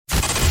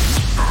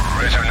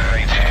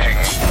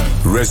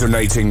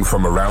Resonating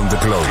from around the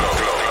globe.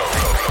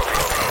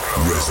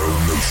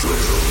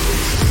 Resonation.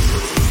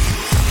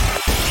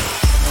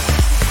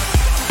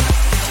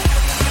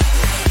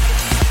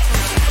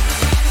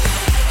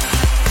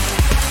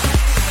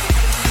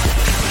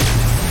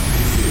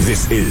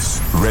 This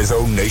is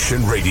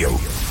Resonation Radio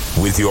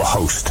with your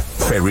host,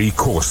 Ferry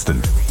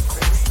Corsten.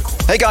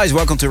 Hey guys,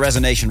 welcome to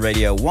Resonation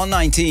Radio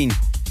 119.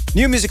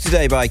 New music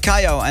today by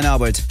Kayo and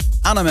Albert,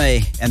 Anime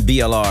and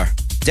BLR,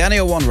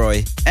 Daniel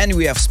Wanroy, and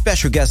we have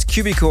special guest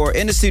Cubicore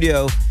in the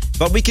studio,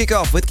 but we kick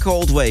off with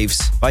Cold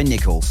Waves by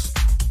Nichols.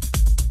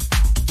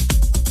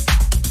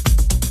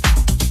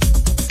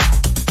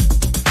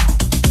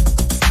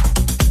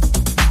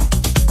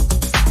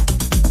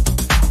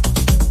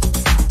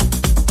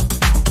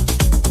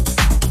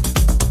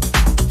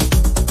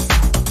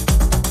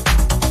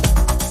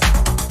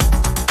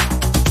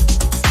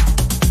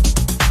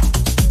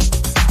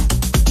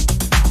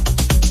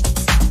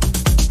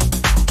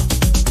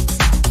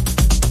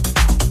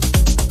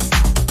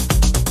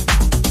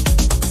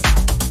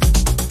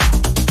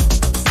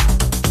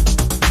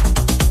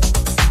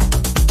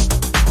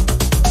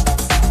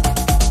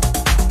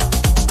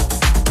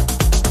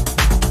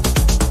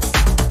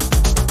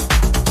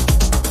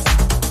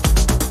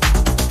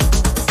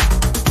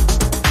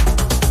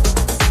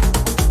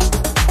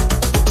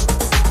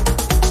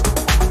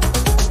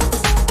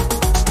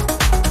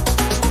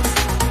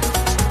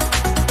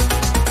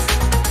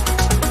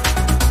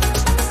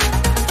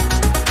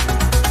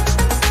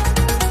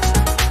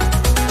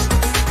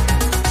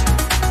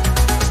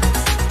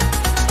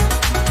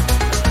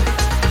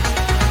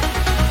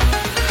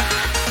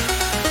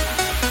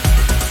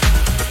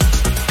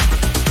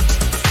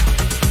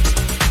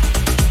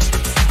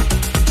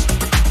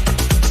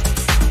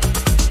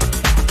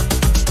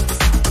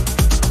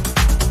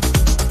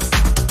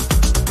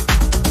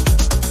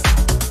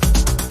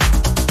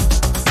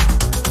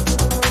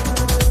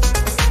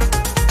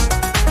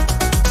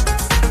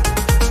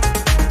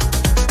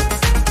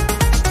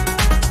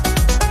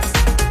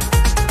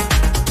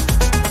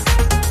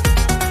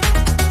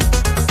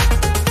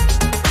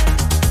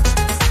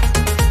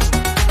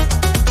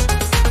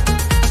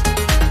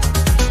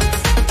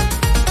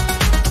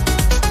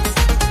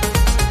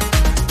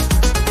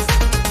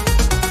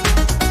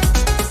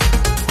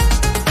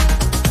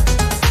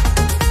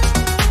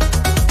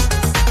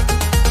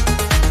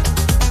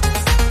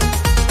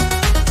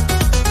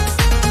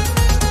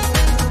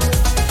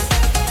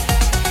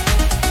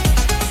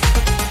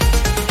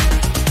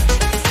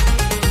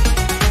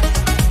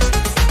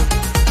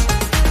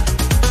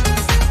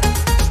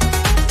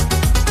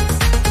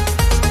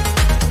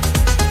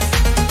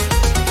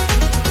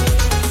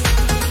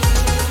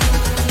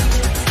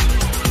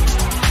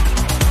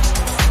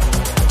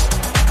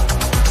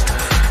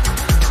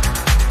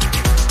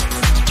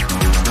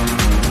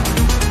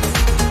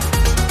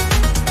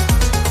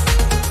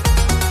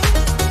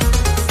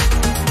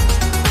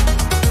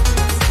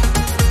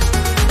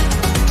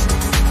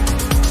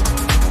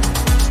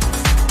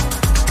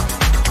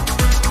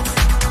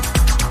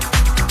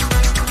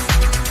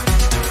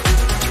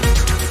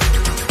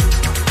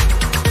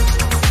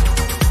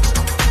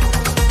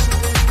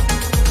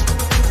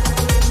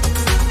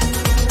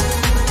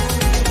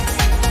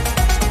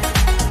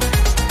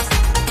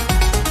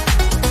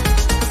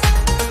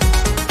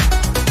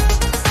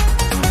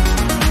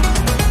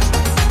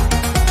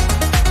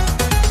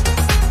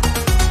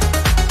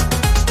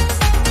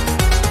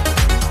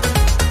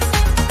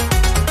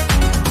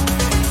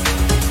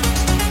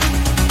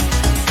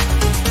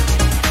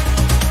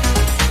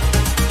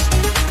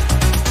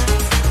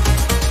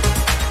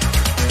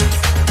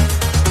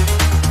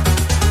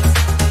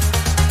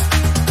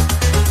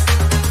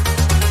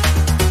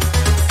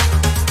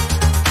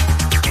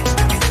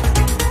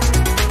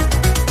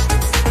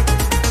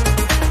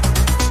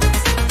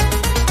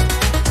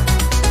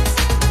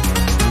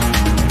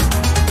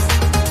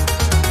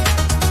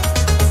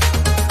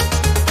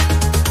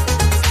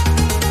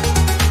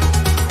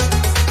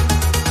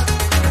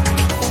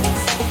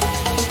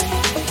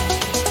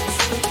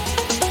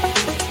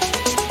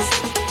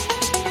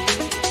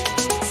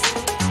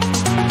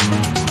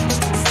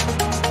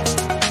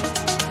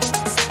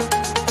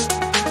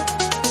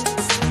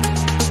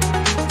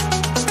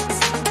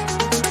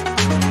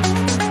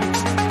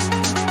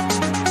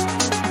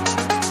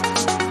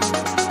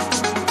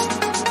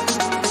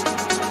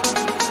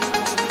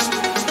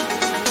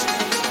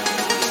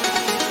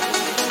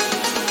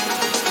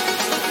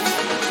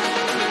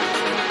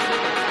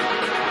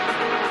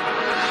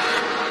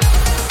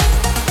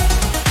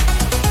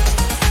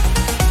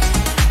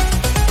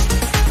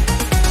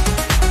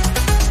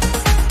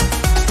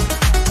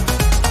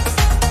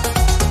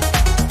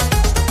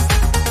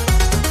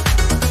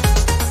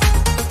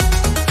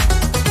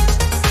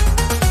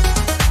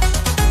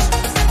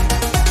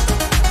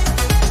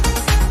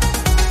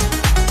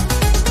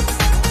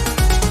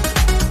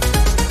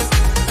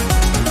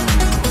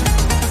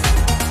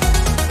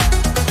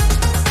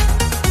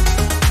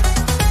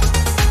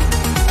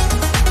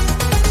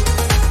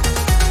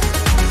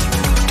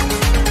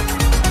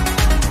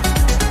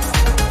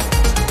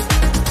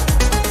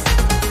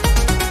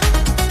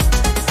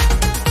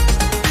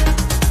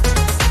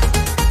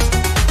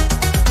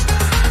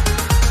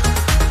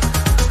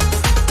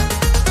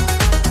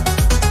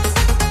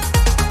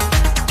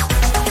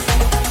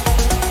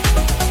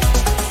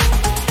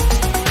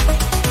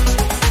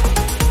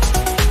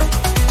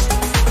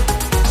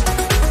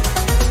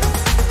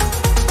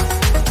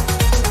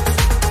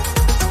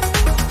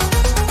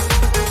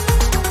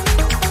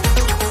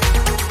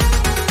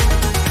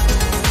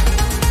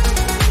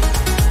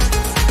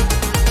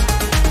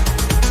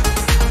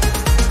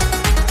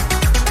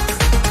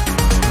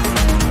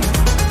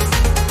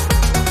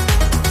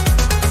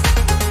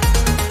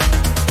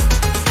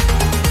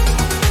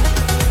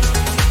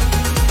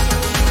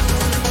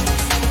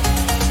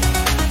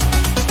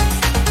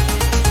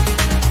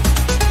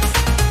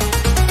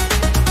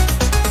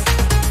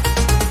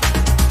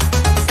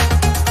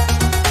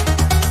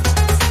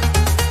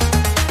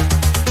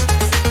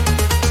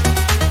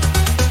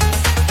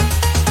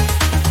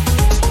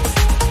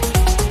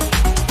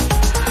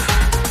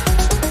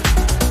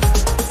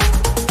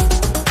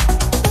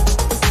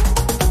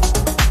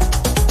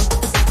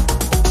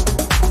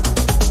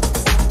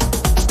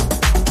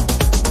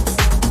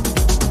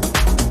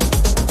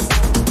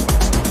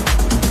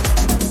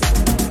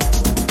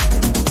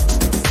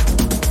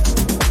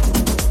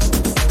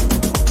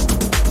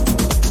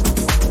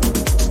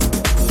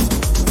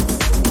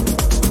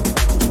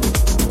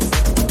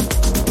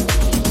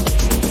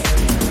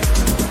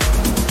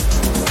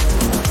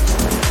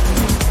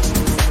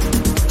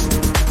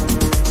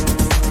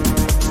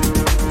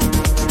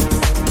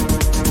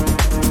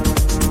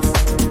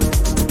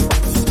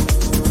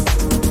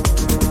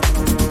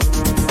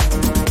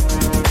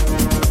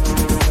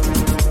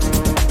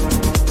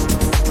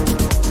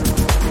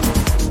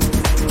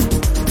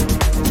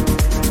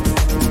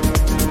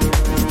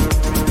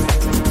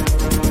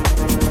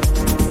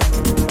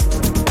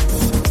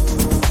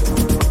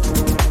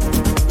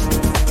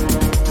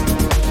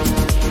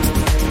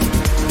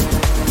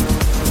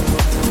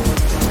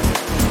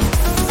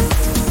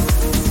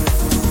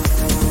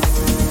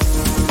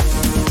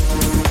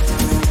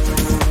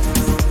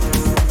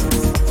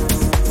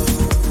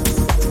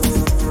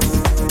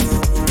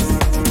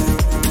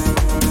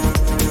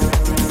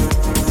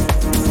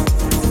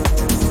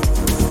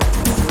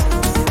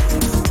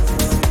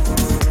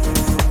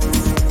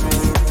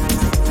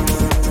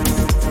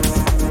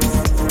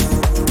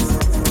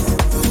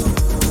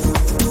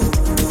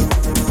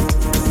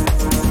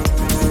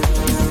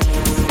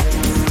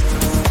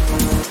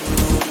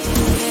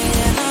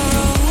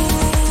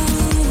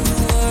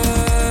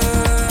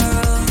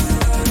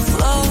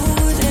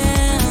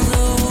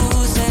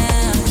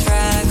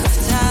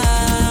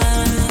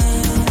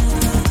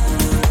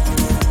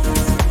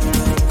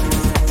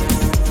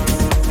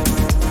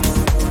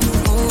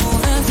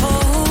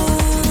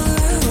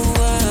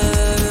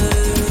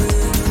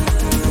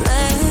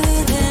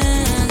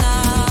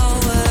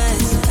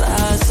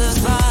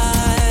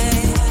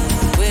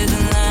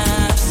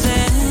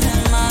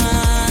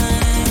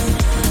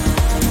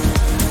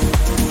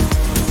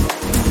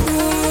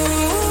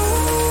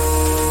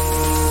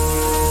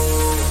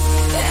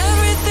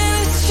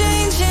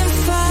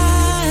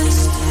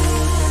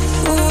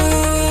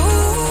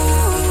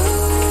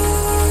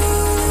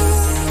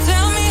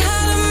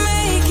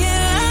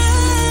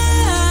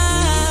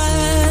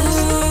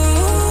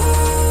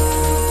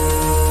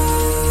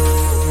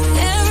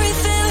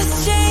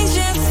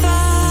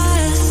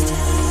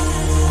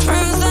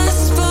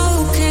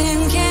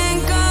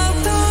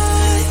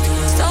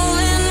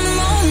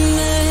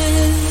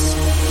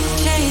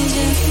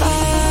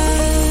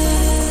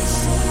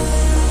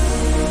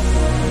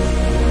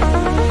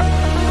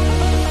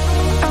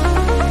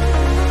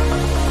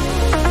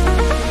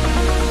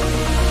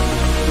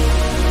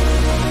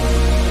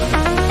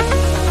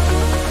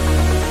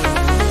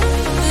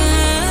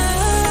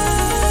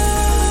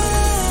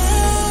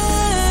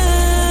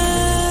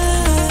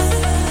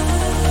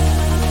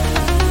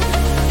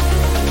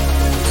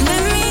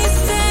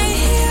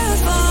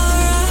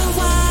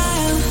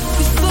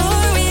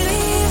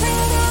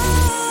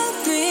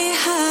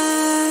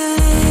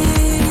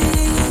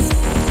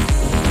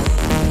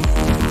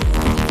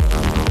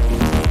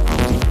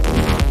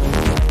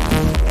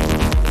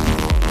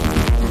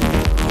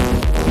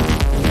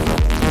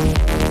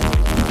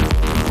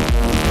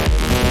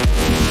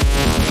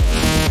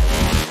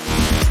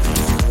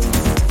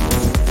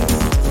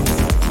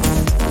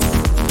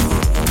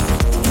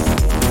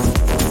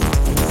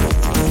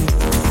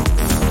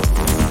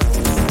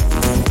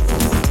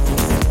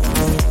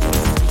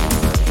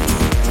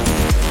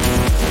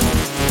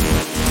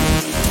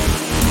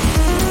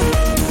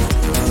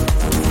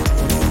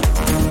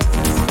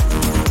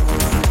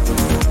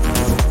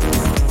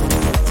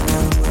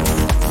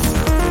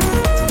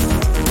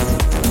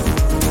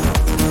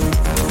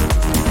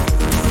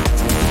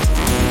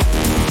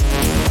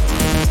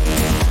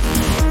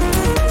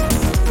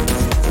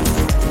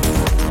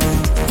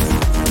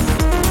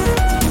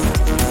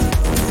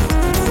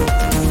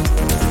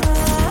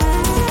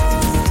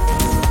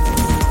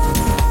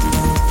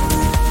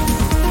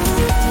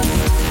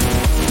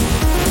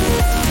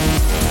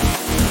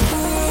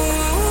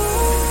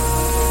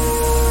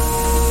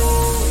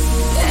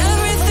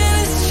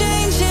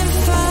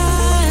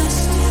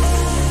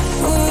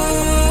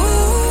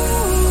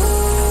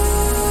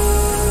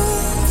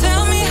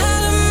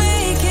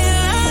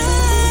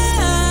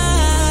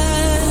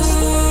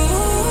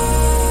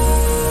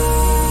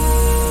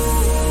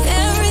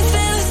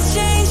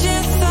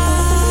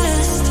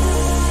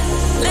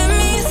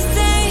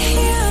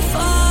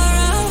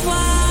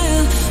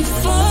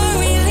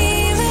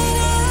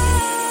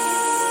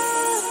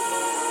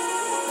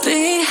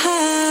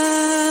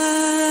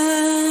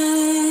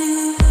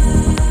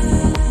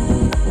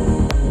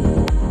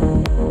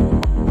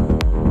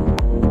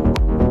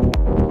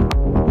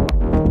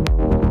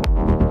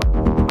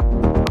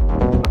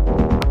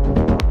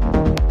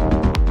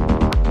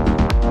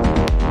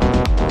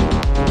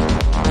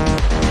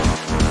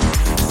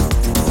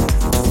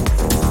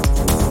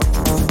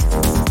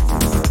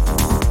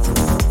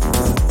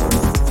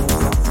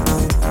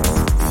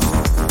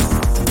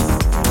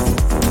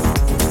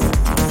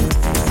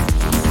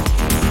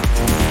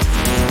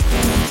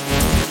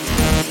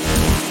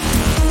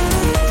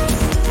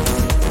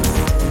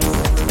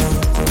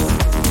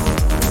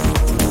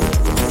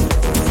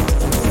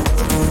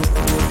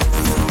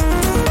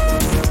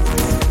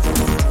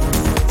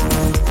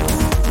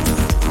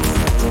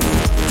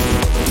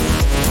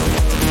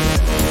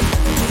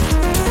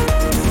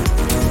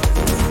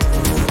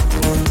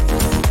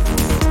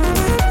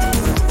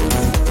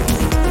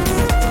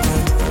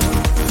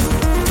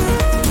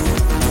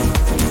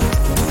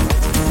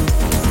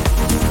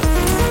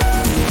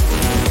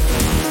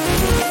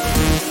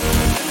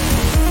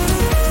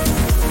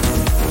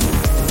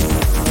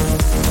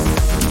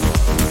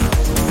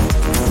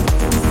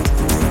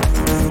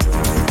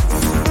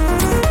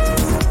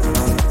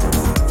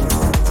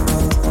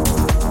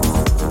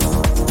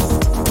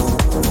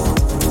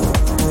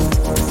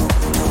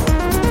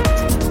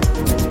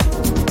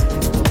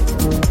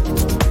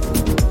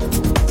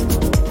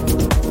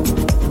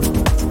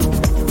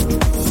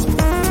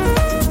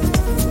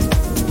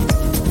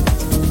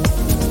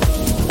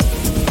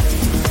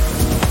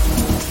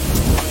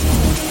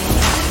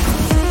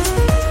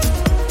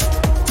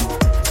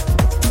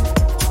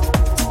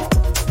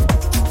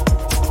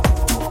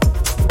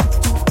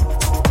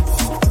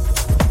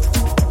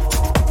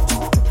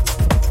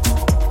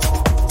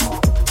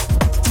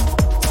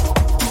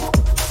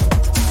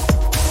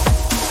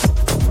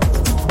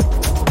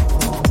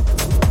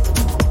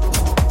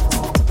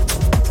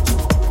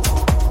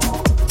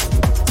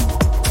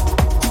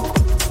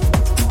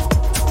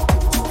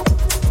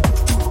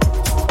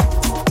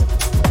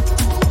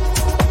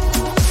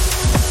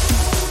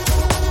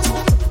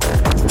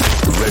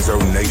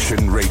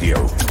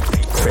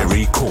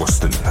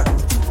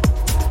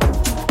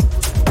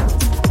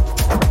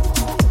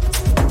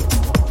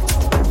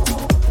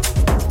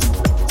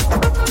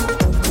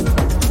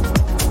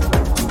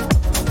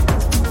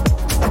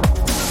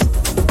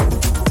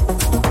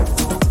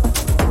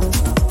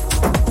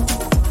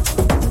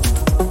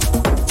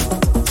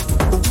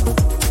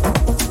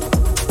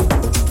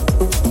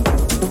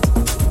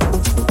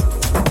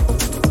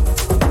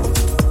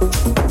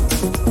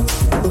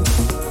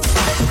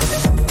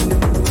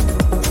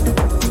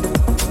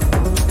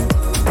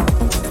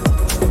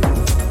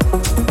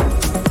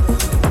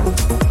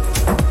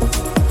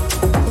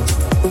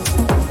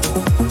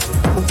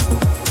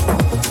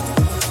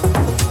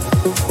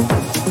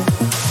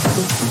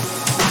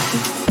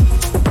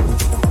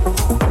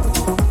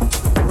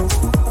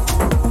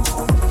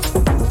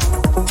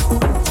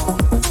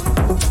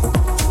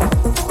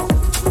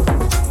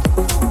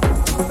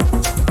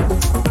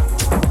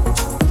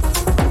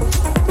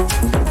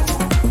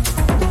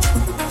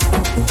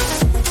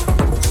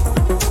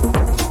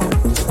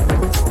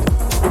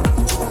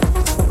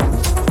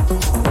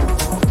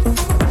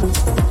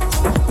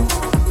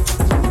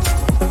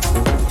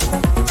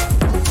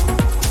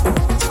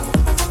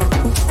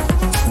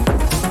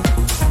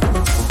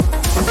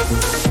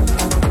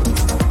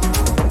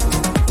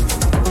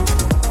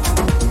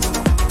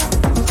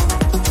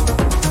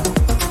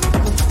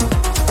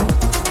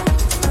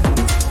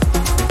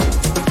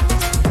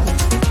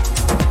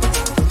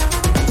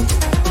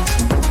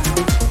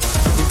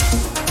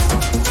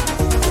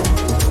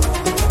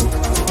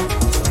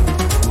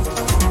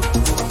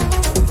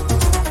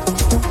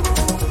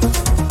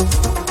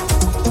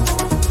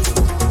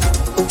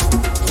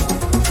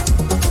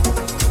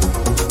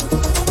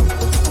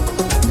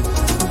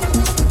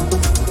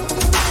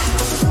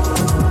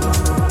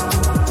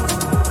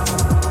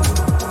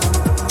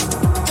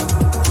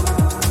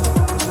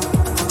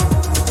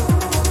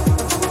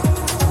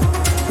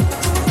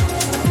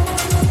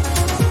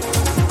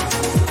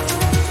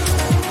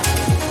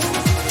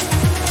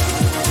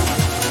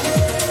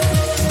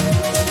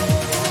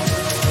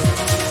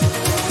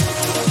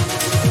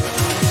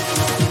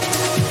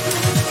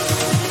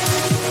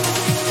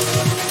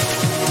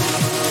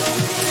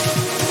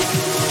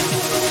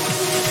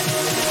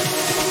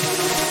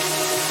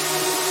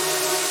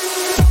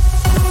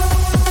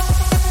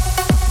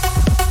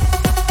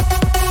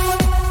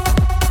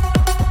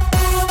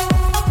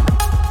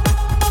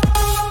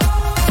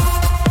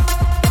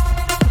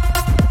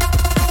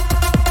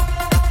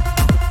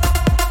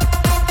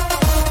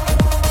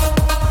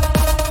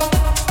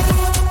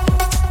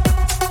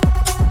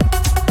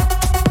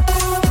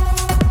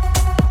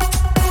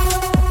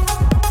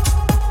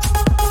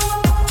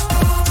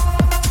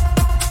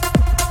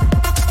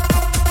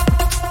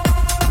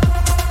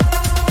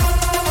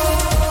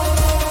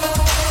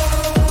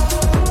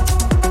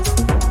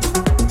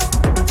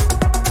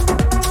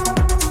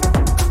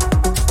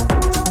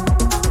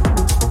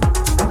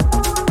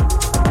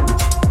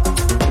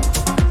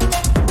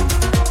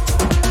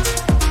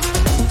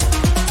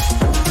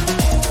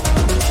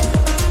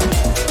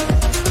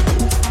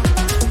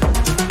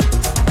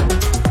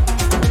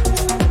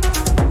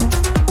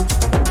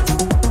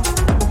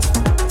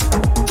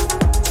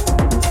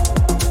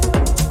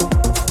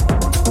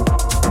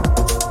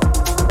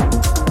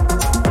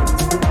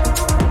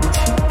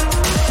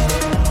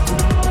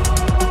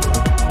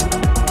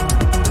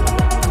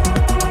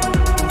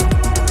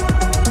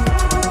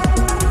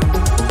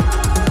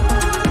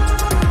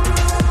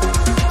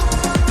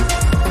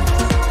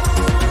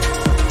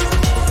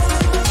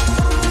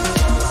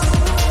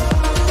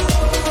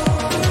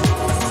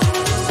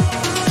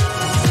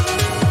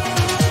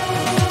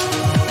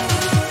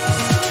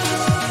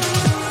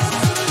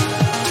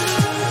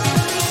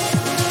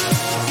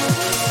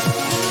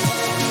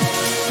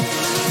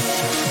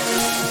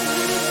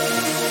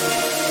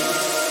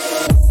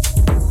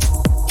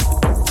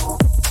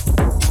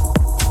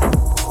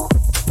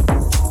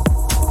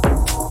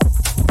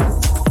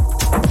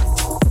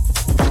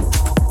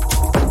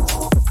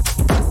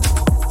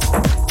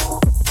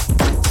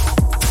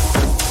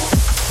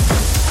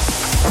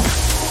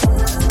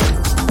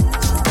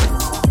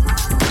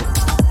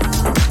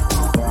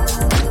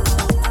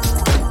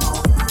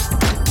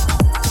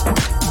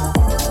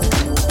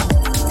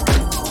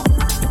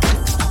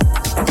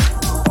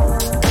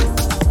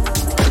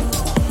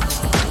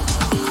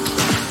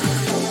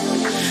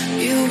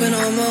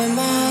 my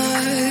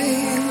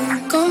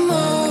mind. Come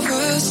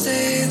over,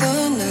 stay the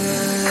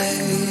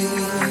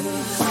night.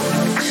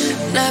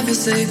 Never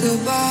say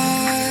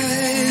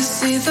goodbye.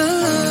 See the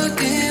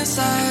look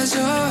inside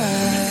your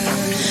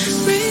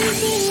eyes. Breathe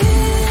me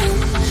in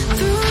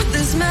through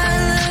this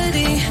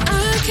melody.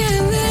 I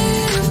can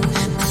live.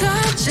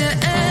 Touch your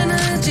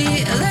energy,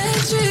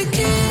 electric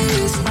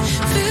kiss.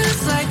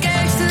 Feels like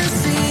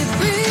ecstasy.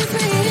 Breathe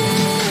me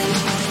in.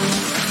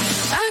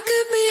 I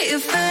could be a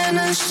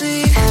fantasy.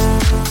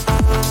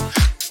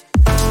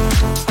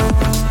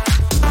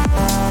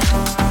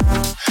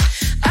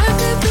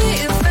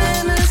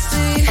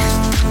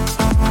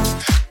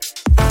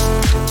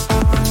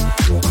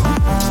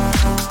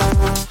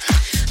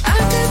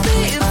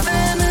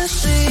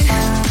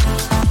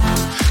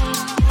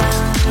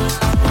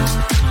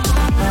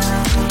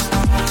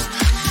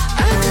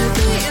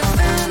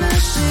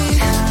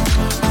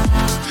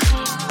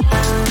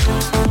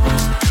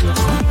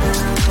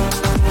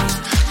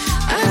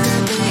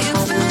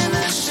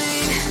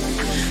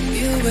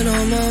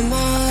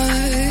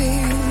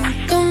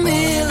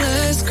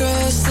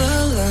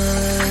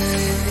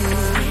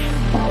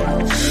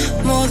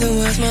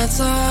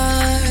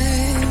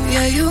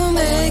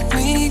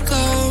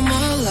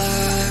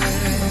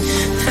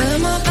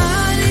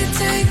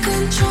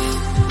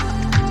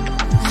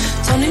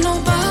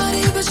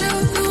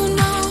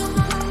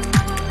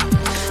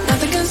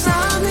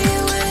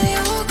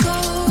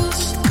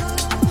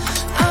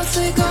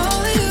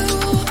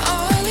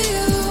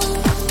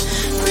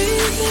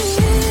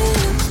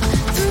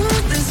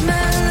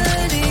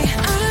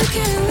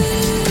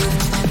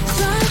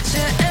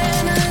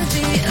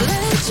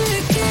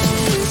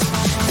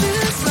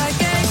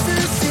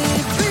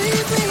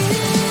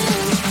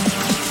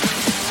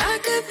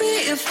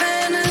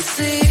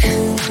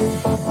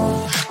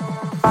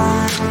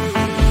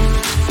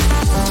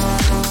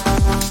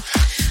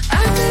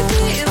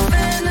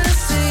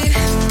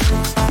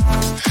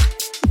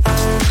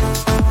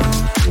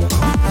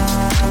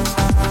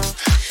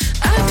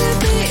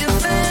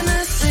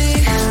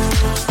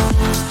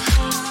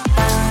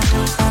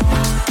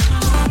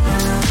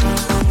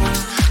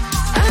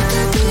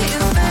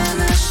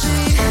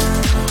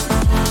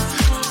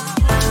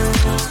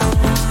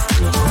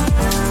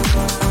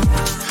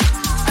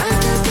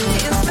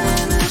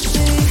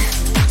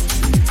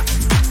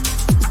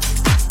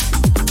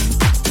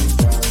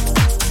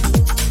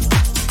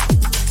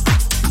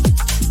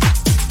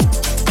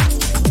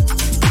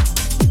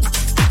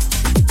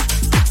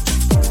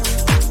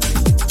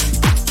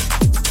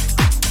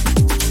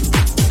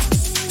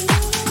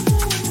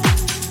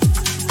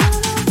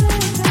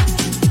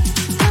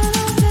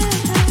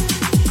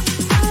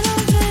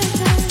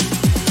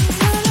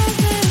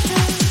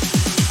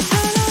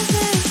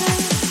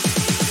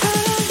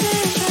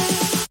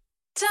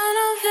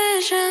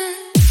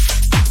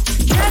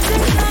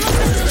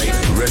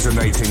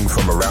 Resonating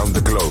from around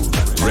the globe.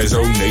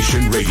 Rezo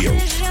Nation Radio.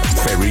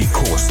 Ferry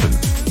Corsten.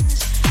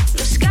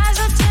 The skies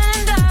are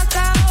turning dark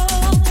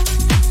out.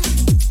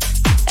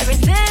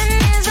 Everything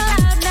is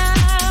alive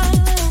now.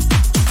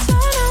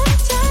 Turn on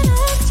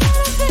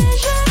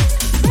vision.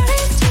 Right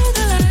into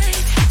the light.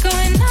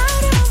 Going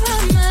out of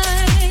our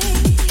mind.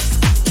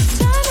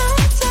 Turn on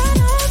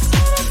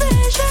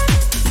vision.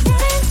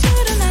 Right into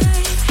the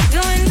night.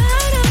 Going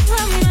out of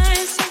our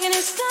minds. Taking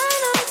it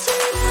down on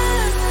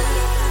tonight.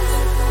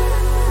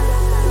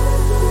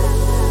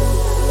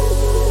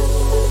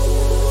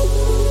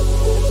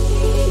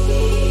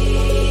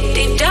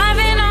 Deep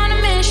diving on a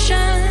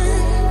mission.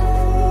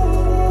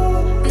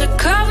 The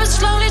cover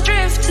slowly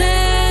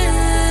drifting.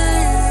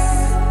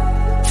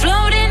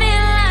 Floating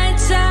in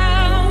lights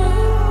out.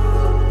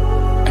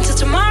 Until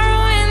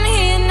tomorrow in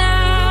here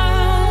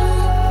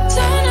now.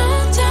 Turn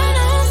on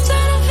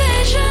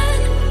vision.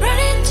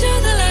 Right into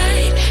the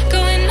light.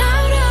 Going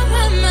out of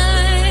my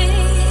mind.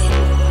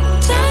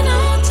 Turn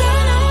on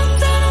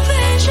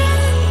vision.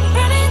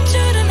 Right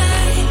into the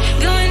night.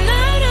 Going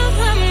out of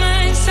my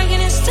mind.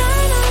 Sucking it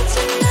down on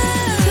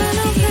tonight. Turn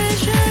on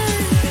vision.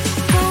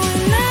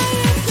 Going out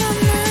of my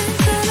mind.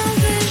 Turn on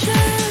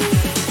vision.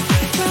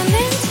 Run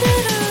into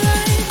the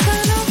light.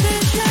 Turn on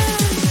vision.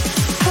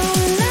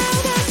 Going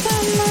out of my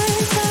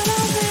mind. Turn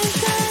on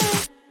vision.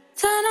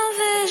 Turn on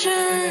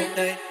vision.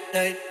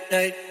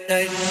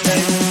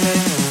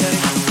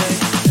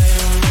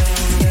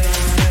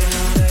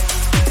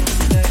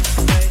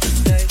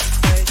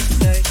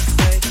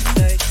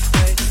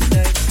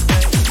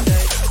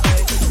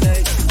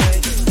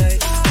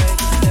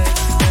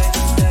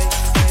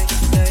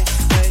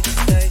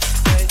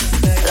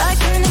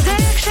 Like an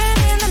addiction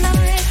in the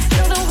night,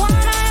 you're the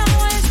one I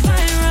always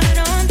find right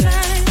on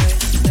time,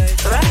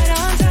 right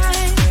on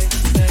time.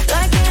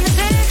 Like an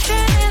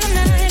addiction in the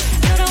night,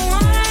 you're the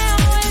one I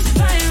always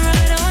find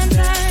right on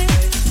time,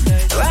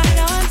 right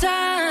on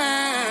time.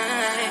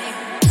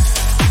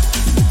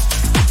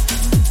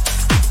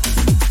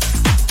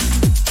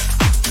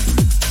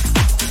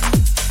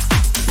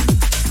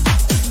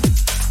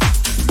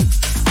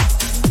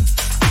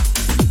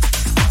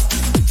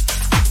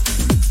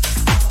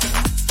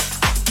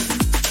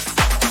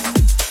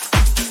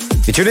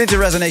 You tuned into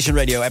Resonation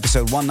Radio,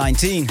 episode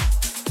 119.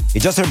 You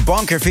just heard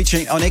Bonker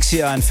featuring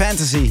Onyxia and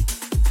Fantasy,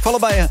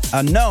 followed by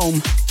a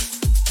Gnome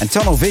and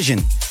Tunnel Vision.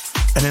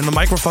 And in the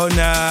microphone,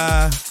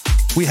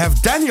 we have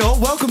Daniel.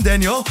 Welcome,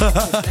 Daniel. There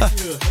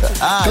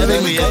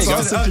we go.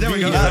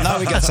 Now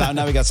we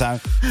got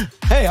sound.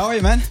 Hey, how are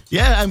you, man?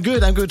 Yeah, I'm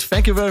good.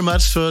 Thank you very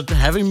much for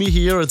having me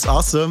here. It's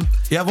awesome.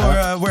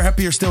 Yeah, we're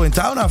happy you're still in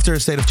town after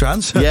State of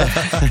Trance.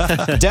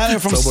 Yeah.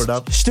 Daniel from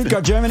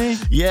Stuttgart, Germany.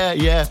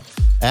 Yeah.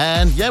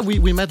 And yeah,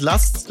 we met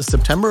last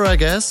September, I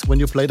guess, when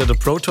you played at the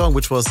Proton,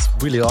 which was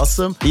really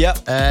awesome. Yeah.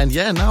 And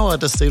yeah, now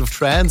at the State of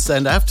Trance.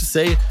 And I have to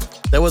say,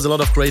 there was a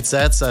lot of great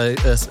sets. I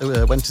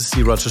went to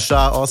see Roger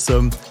Shah,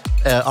 awesome.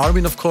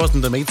 Armin, of course,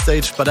 on the main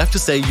stage. But I have to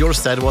say, your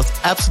set was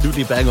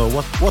absolutely banger.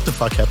 What the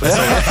fuck happened?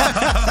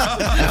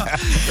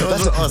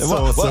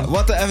 Awesome.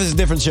 What the F is a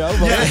different show.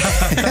 But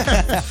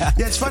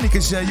Yeah, it's funny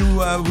because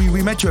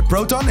we met you at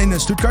Proton in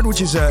Stuttgart,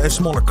 which is a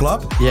smaller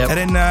club. Yep.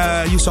 And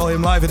then you saw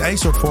him live at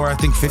ASOT for, I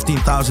think,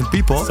 15,000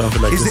 people.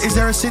 Something like this. Is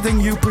there a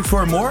sitting you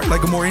prefer more?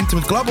 Like a more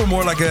intimate club or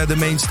more like the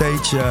main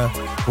stage?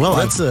 Well,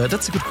 that's a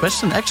good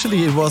question.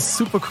 Actually, it was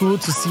super cool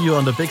to see you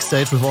on the big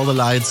stage with all the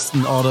lights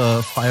and all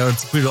the fire.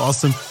 It's really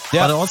awesome.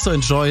 Yeah. But I also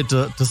enjoyed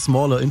the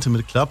smaller,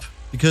 intimate club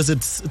because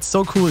it's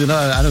so cool. You know,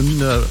 I don't mean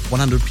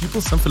 100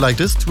 people, something like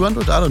this,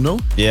 200, I don't know.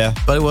 Yeah.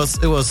 But it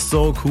was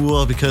so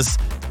cool because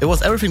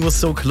everything was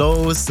so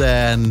close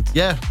and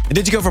yeah.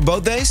 Did you go for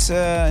both days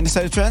in the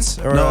State of Trance?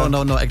 Or,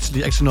 No.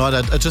 Actually, no.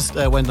 I just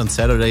went on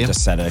Saturday.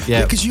 Just Saturday.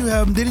 Yeah. Because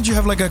didn't you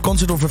have like a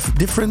concert of a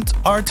different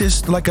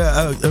artist, like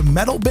a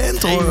metal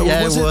band? Or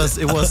Yeah, was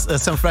it was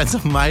some friends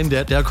of mine.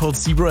 They're called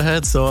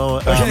Zebrahead.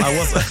 So I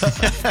was.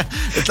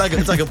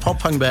 it's like a pop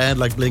punk band,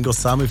 like Blink or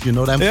Some, if you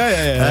know them.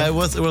 Yeah. It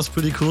was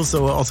pretty cool.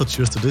 So also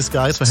cheers to these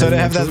guys for So having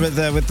they have me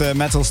that too. with the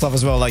metal stuff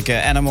as well, like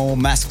animal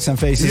masks and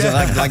faces. Yeah.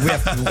 Like we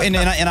have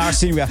in our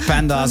scene, we have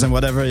pandas and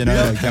whatever, you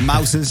know, like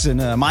mouses and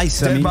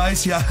mice. Dead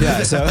mice, yeah.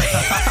 Yeah. So.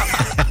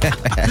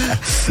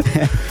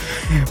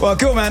 Well,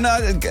 cool, man.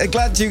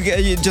 Glad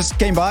you just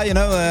came by. You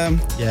know.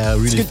 Yeah,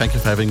 really. Thank you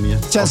for having me.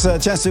 Chance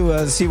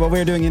to see what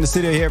we're doing in the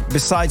studio here,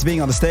 besides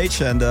being on the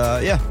stage, and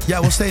yeah. Yeah,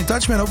 we'll stay in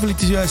touch, man. Hopefully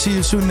to see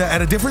you soon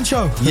at a different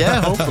show.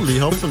 Yeah,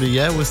 hopefully.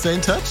 Yeah, we'll stay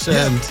in touch.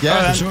 And yeah,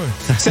 All right, for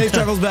sure. Safe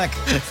travels back.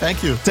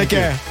 Thank you. Take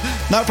care.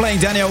 Now playing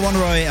Daniel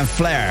Wanroy and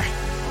Flair.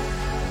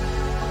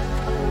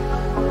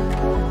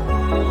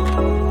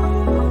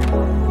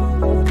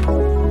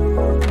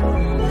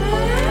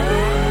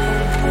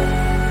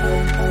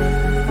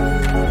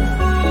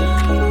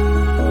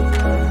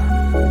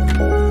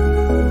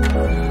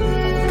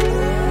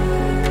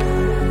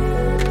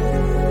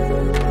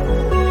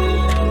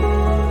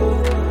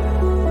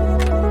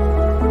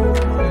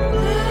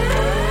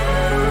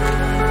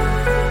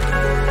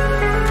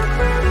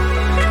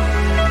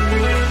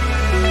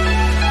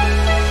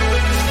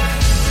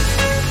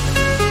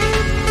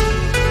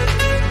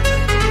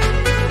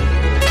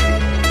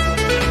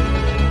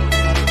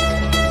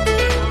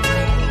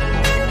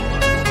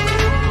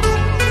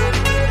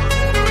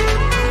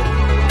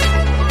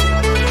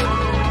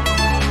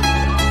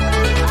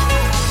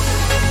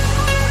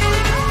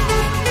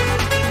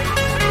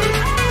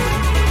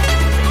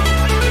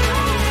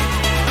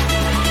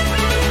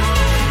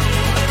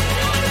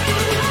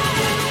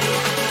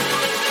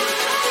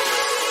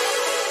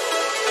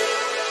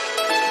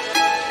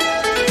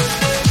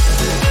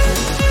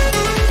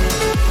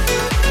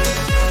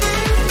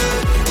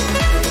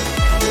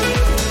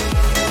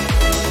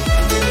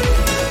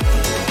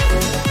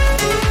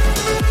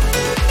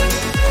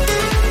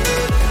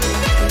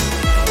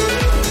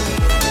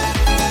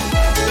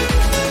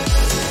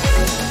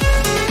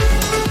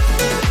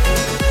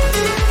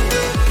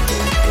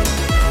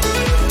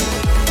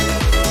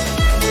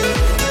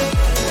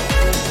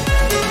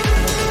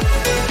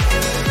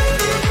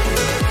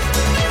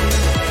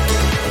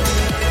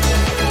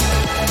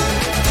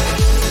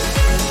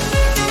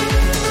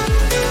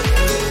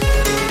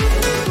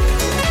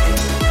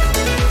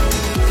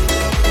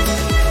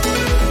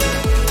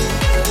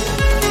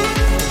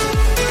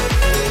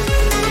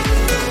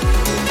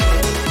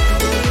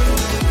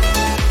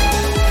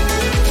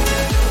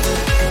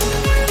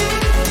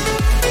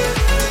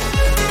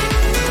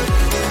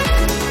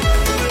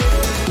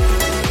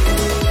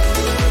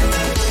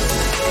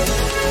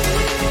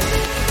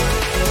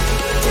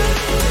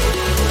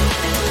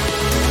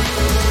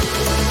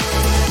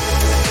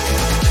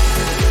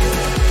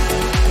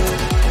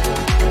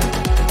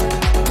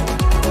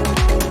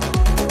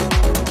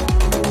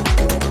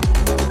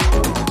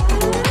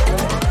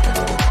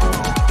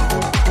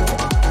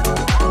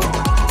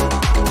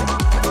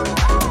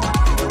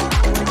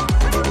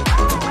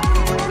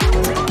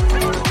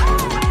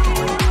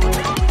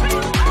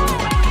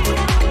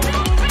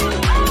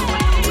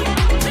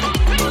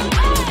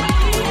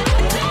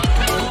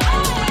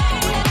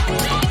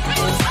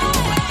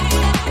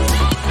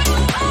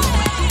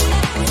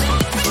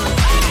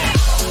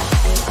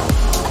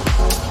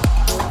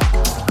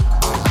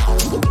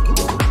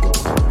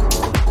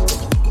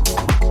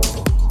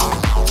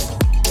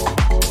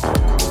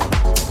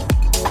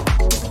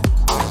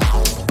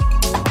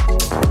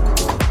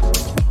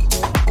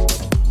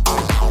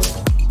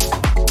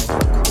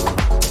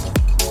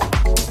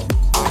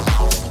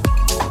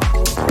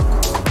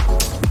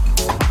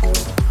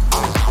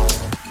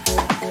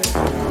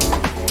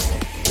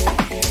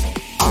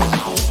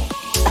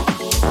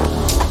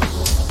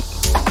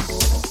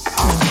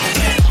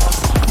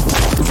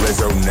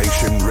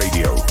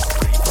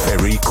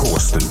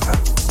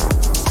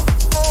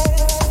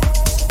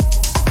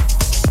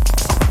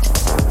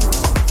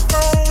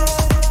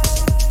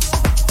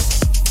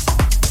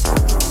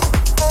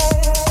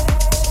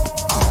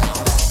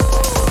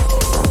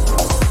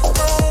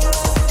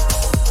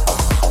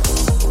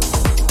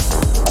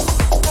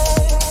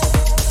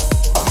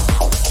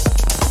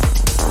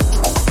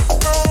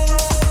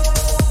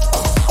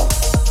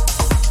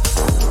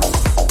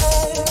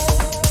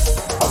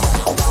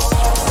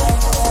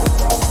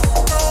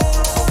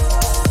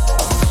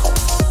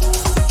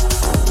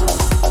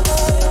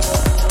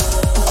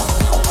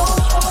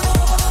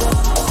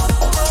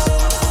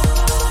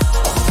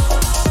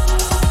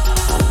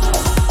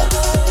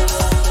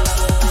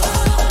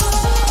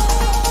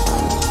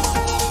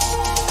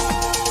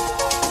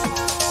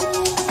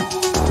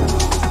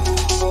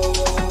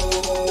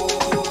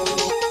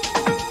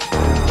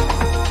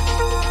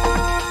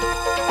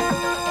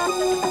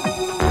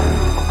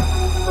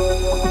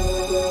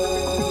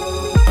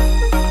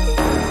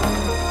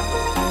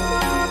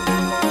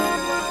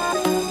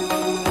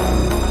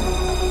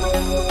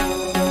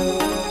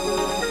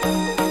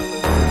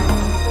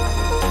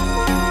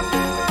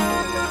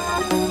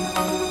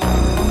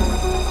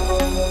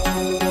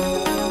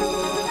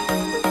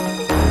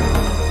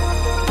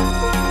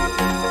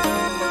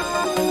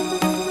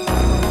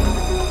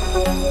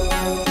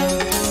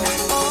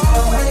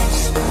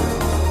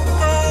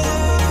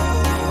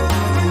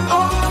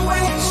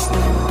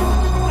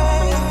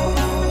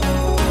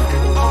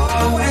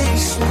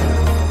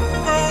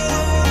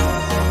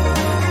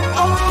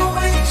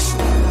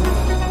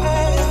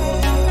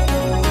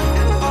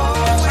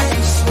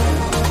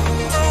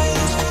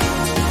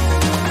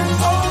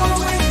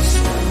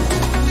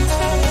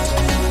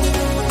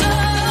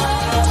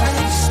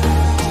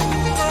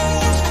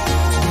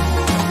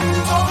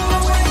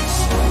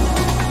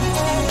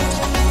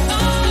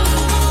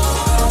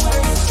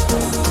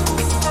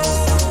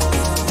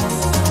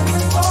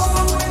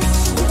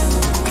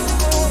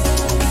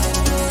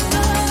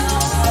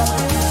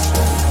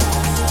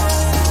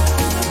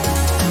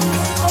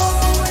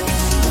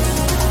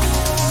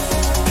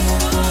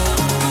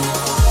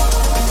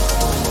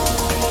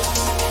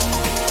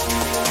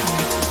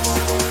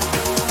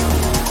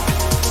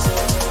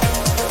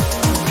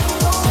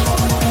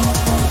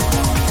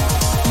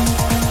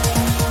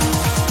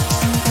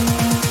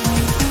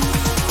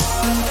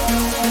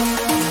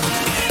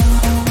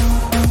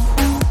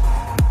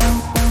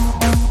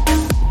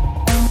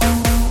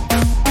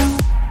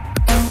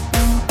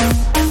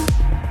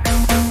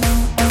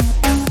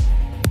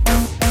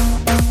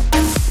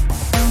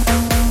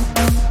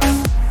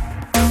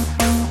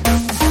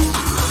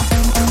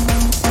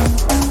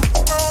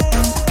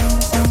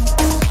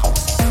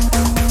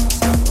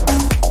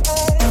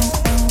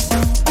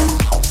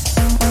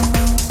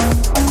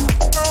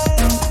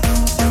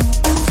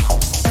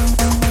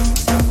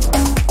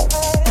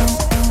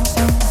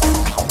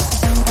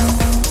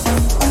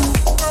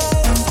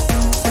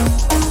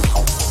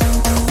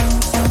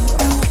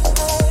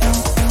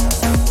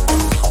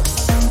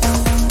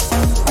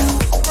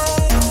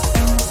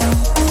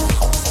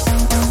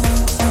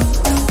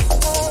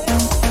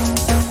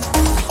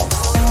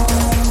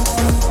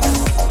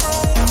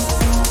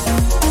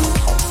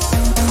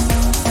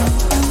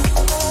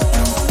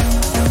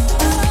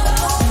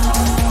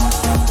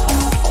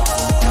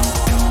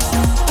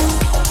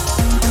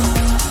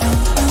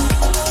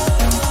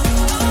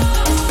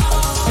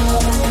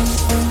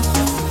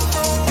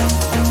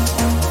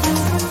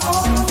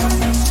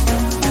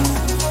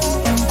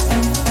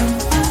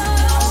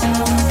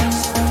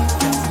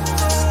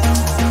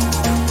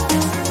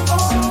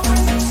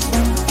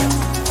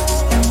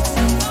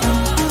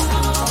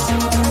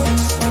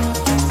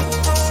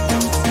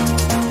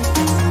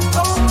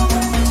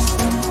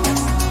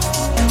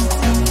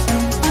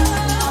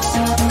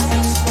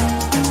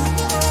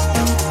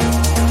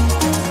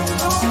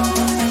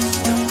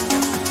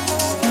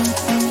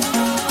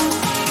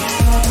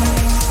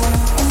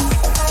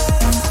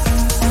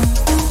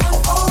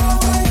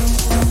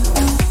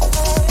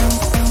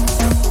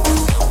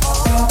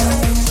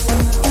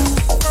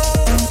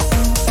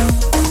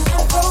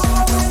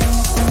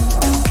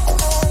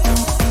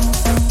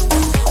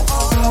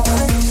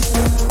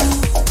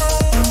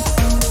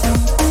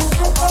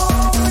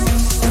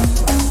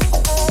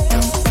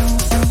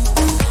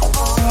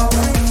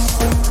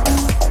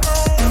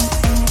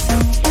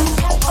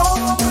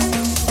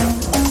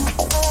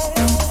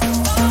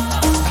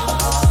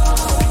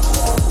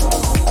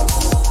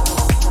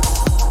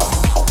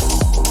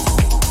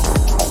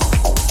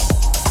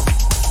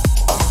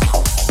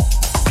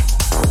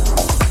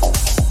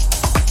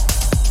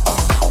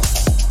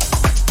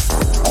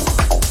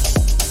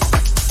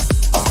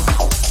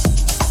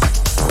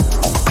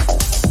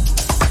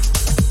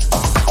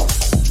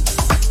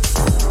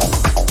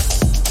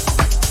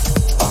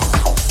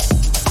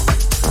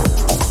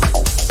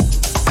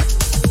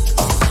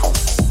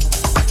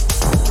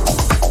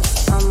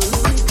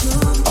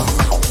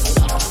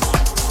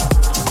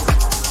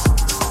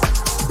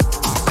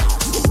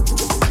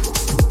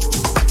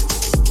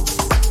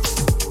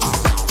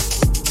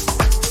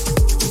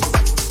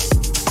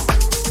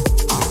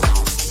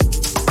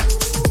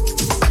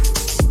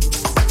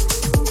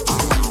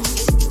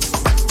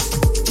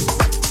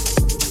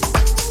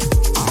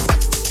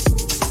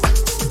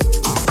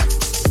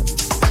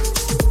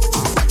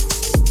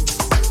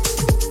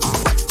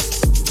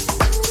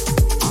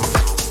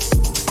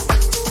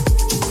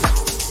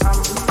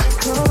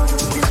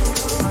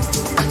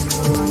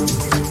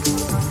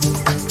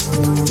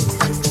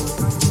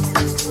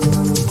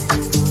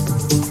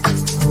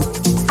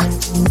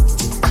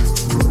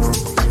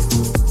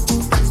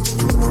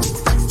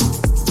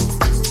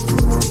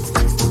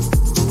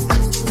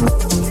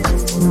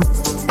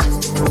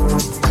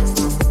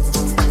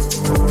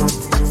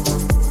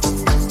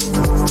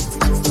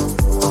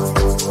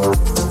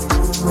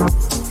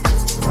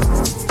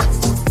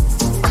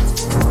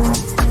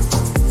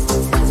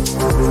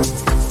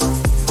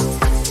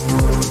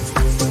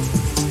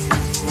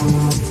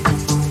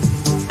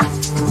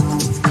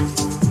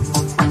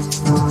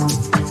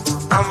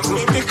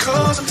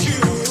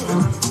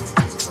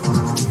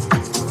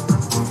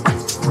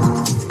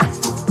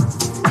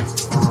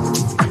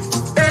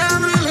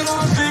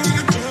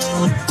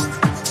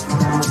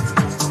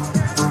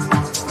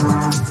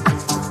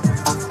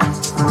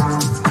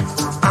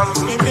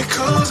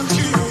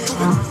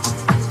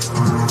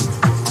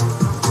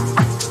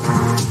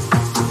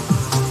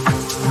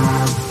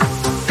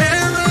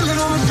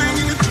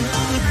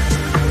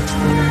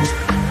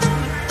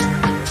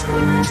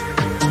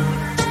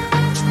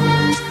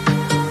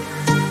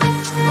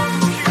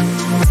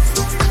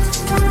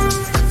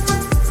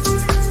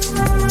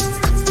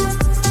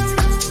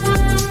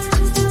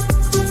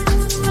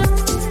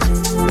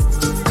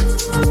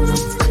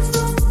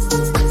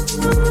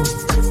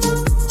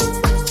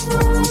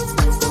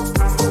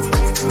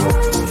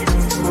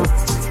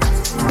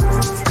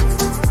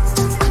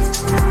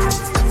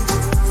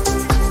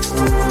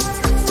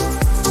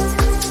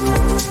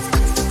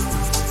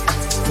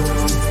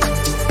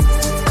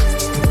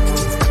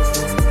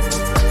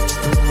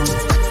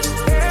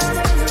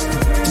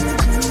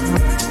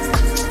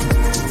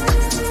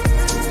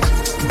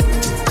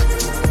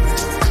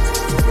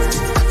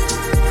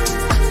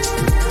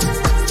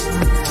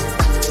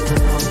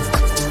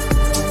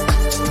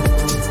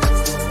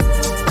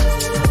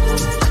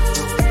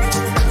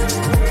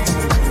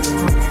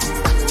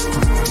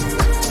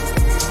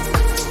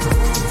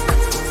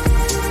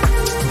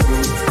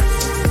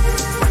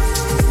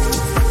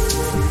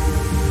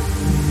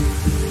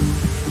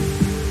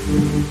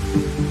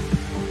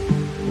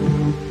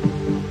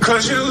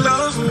 'cause you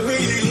love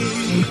me.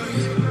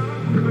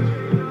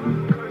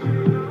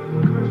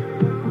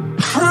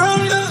 From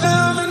the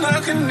loving I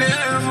can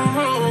never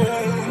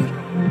own.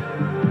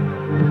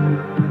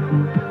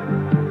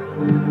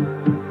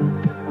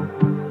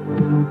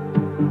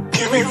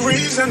 Give me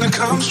reason to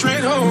come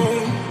straight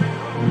home.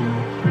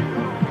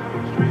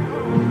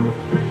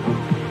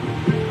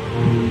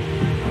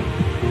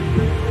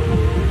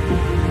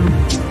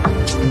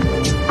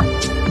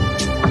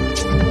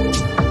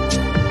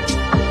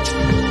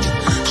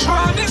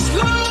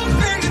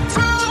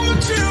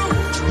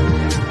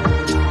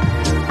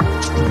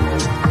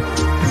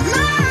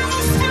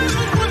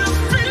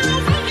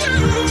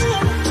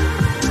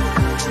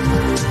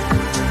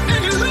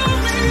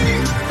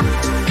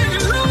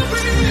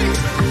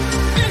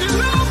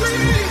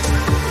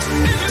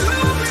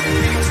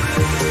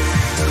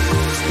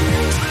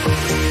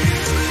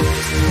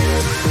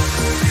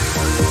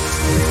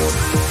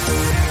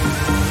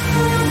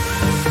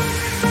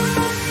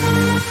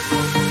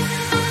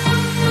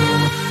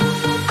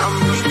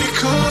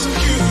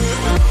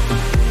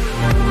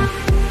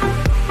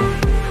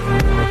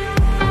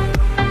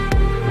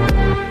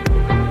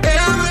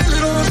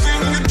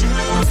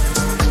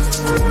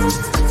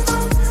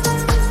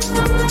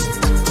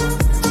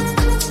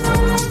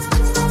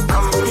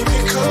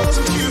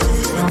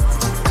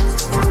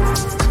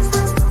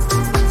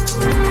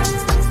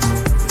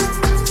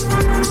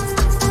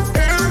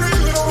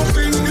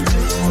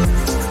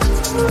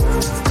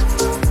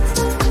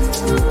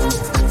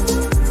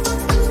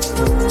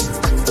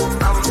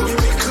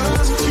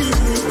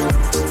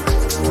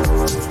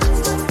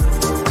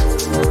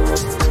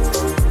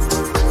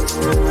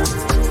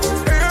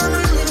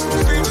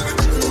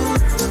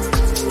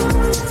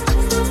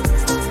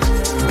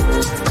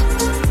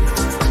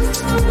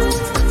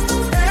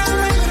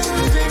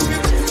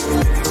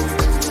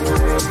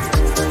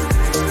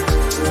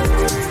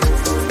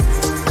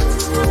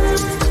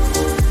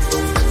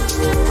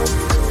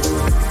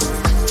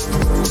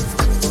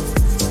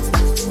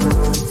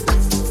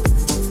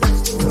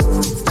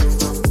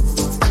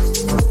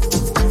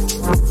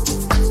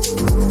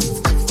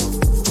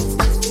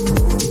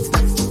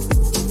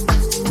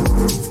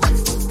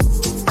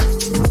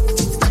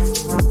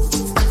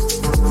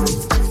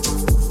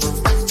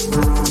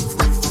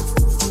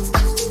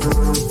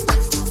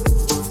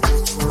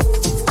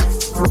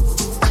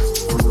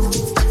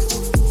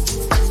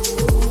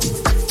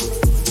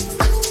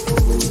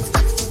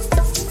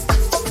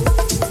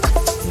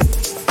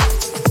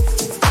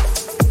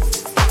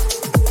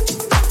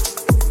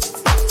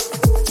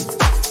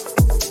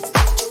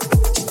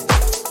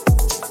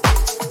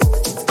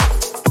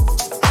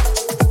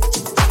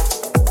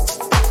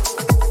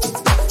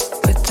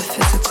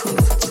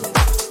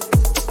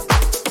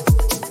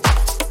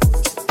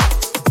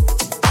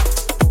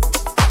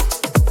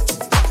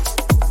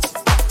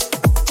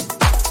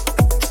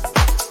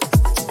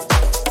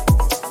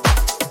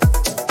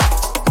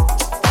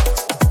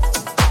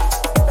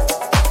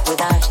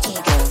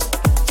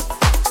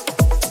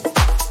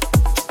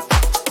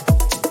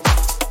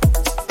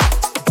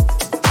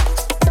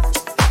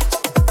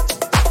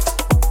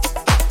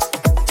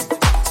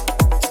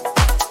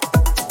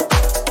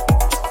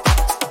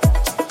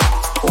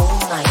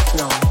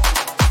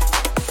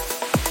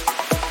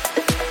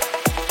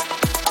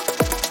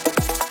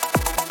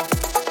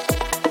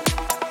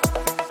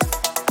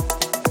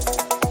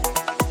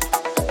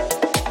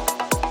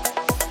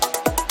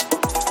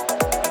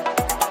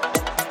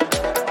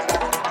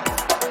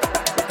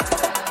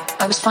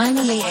 I was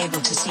finally able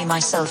to see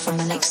myself from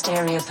an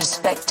exterior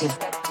perspective,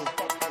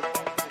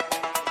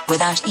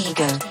 without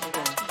ego.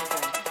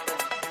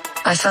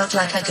 I felt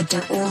like I could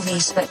do all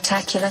these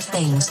spectacular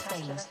things,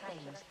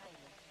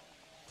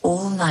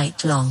 all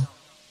night long.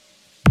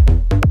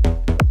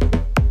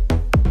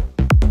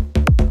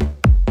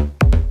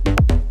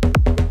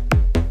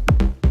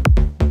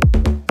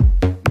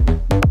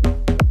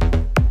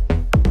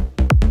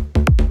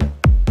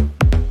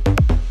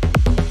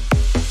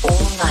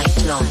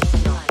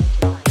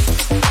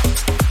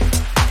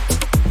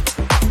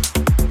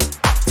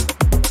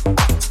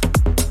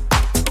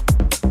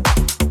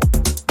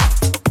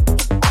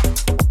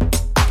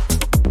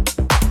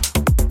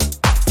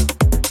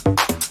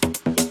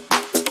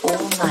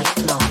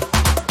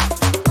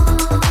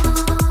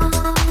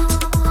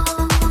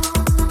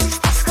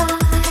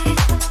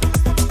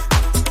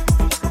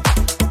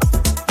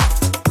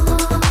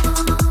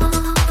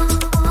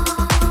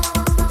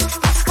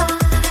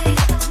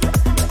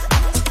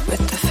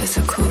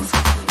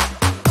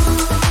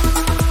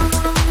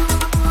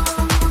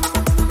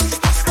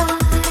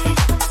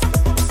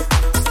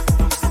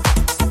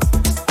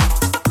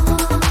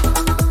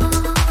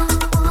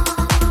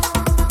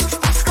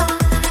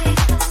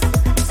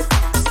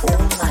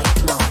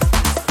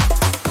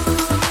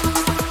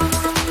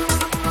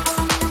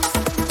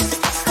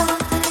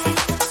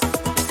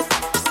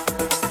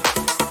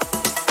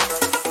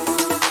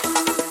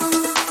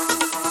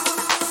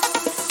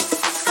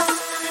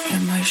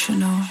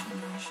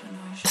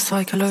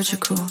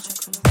 Psychological.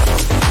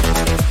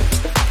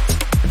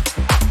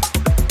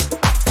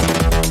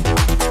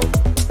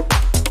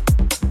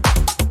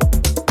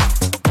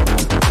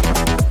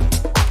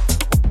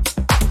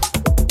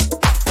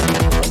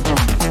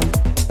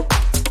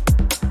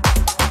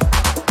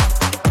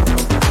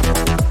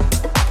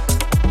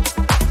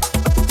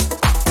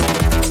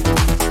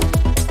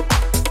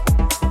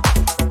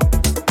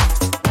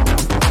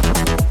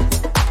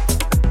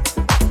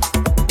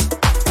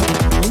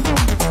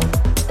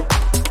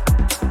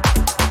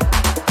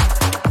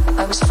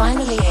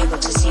 finally able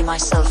to see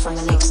myself from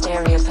an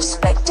exterior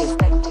perspective,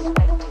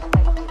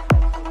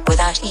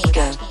 without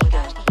ego.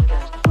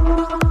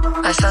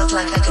 I felt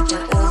like I could do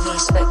all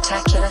these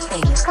spectacular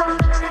things,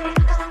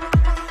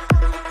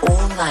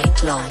 all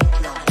night long.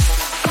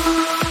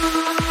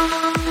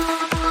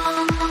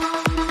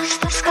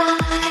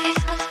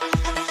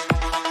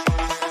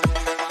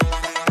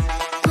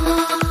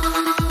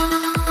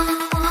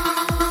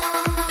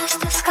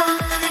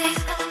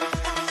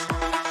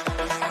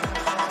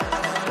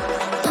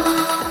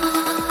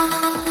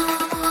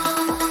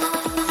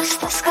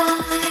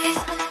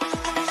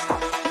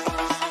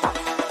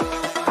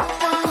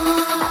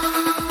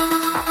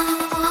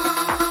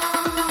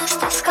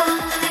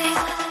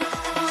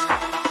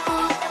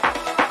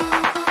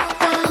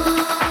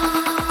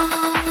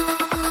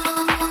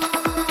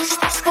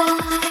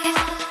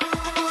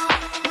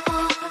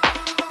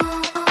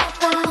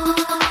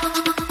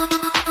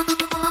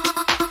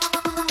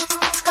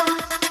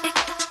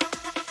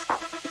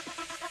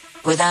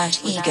 Without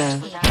ego.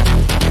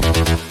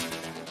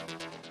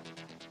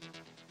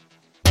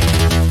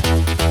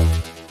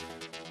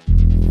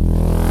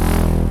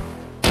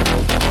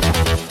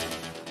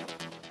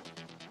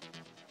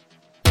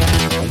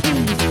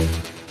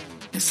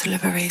 It's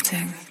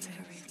liberating.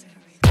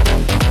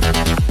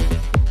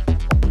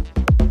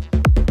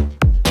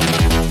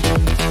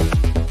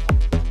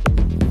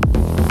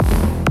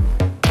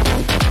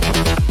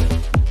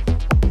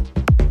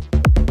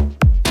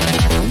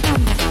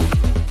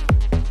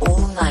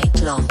 All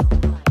night long.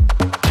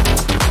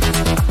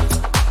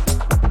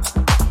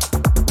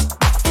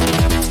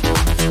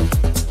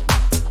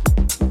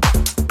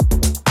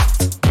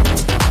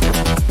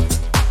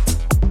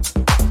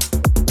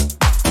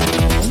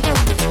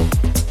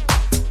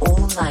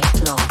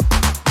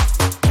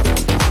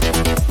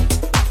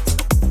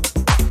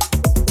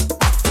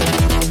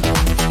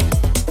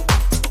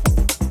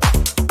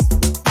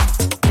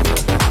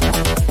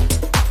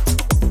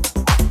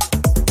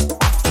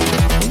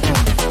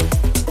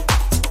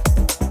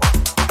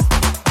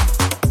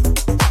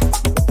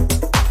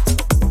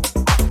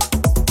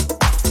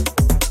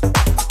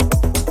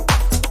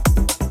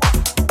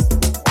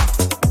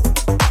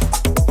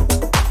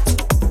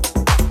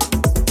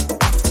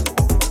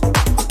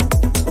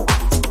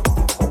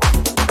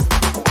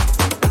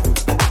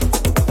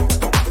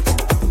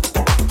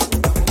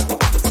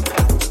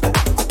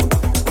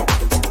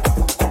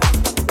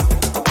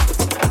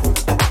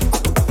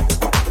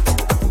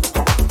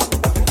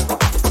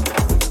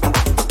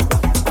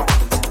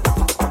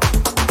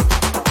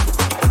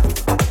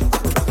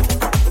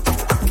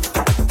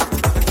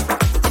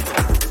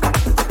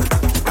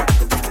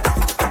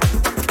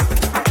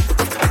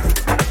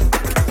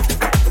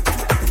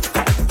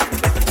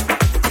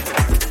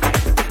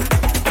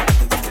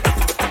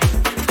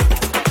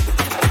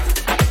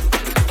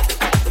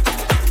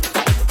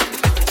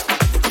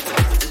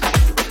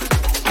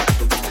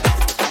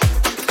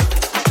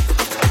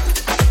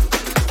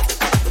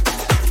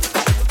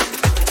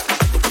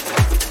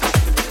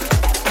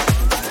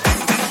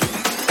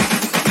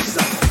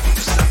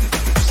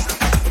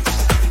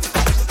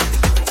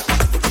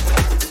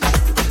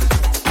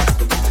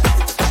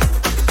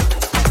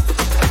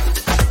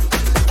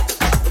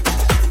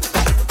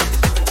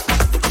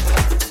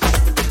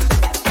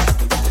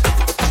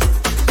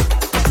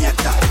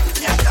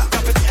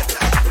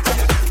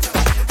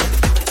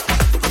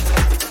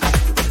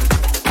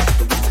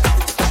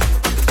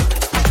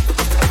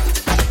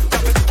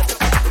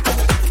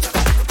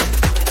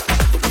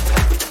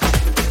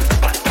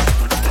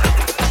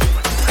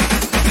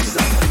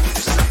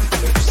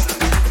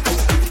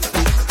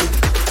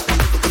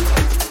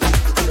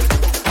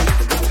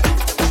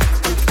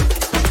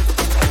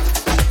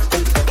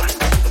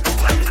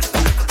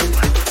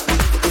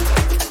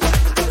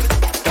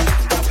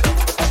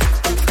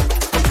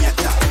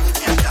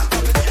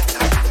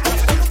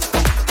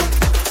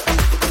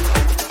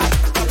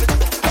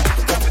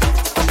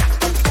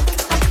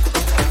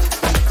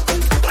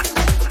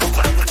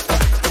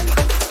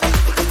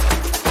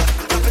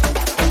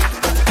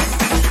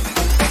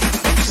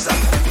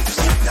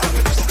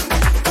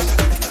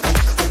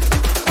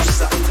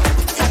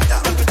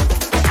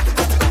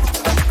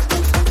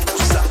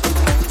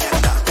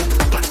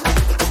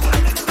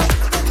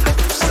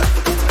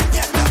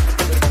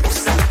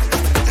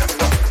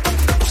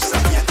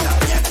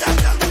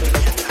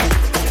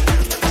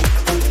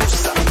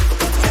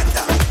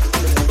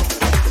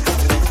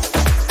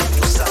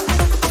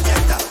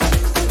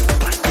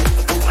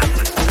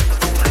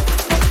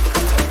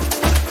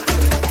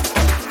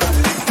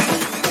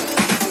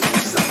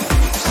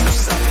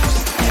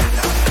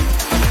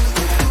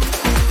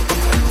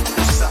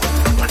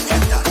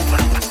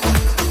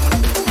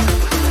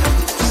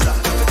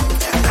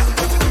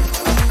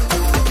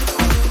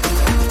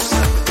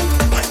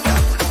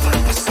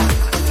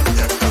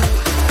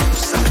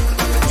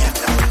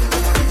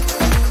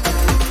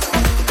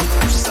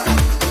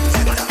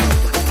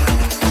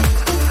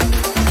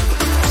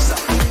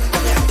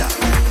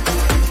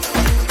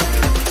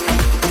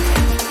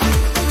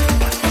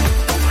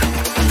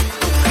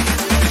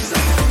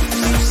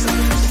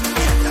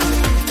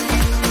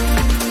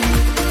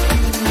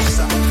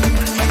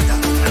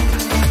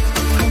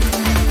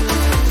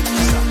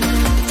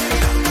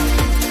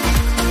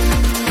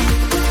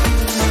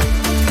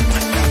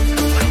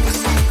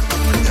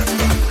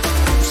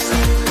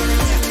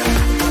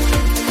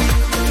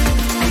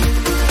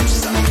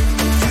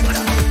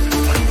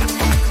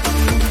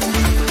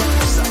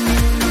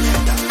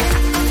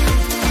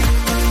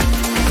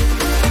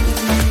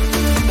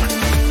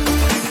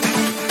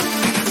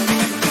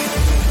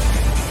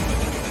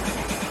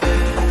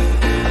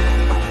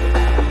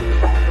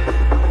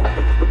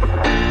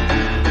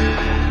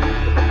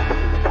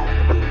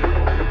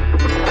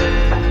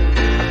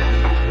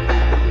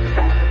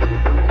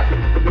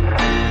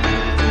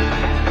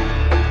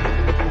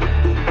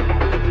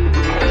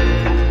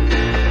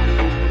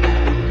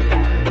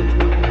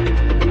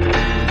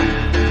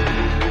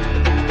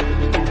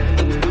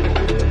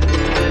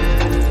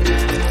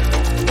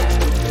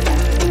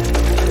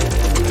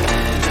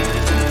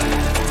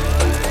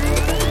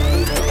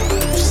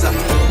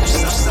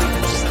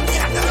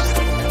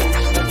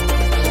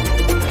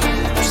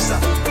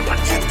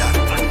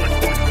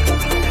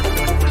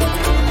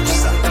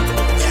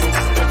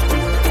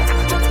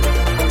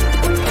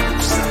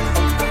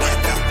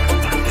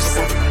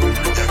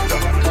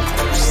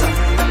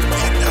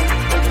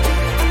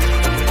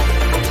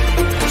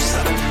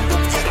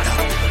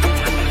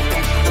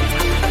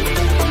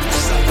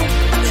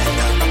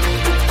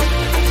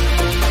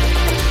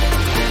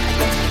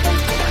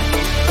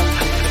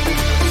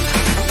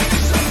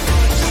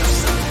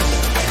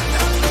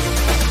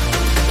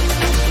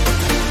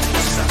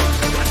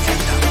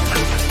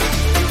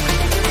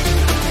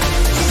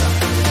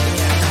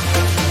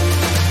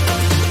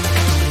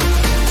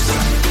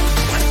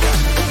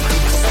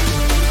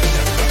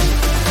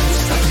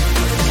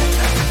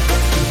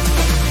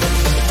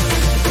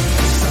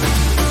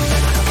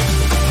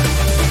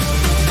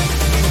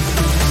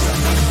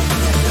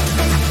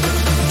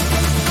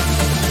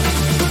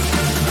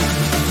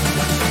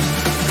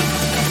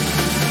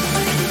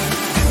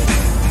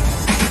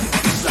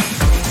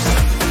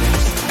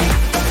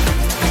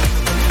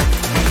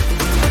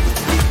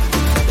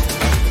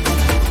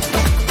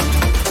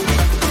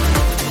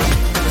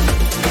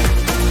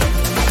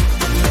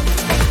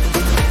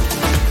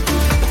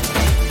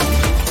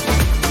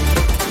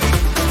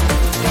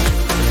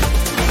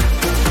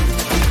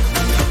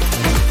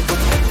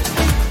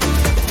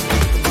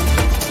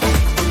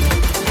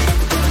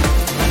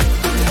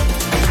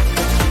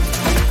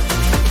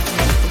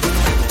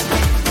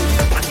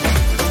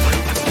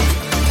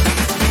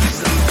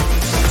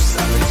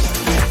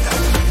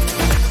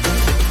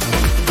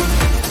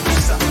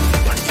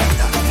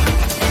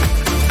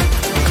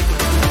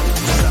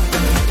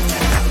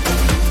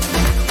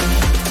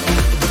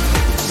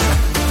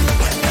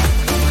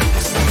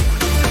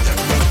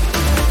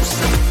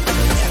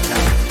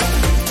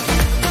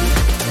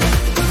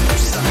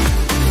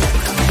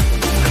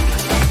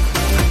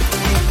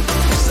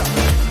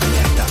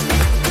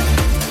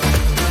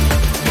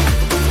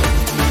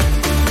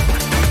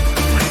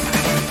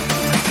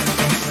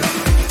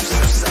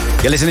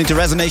 You're listening to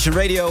Resonation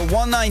Radio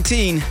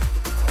 119.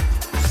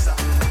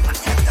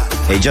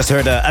 You just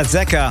heard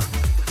Azeka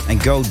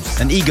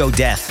and Ego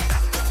Death.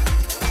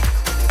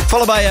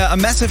 Followed by a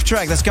massive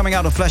track that's coming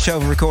out of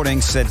Flashover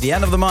Recordings at the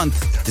end of the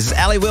month. This is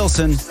Ali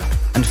Wilson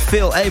and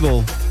Phil Abel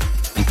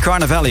in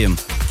Carnivalium.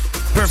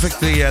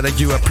 Perfectly that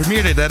you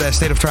premiered it at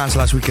State of Trance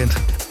last weekend.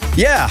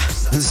 Yeah,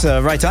 this is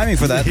right timing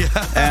for that. Yeah.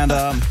 And,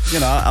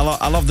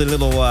 I love the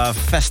little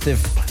festive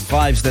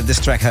vibes that this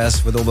track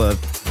has with all the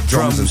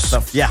drums and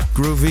stuff. Yeah.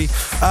 Groovy.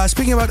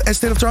 Speaking about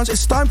State of Trance,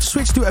 it's time to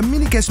switch to a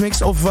mini guest mix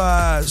of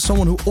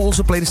someone who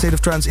also played in State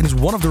of Trance and is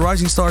one of the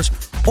rising stars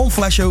on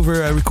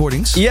Flashover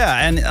Recordings.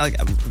 Yeah, and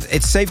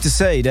it's safe to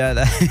say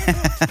that...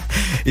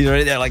 he's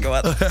already there like,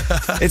 what?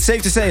 It's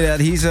safe to say that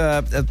he's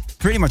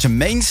pretty much a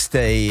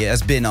mainstay,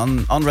 has been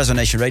on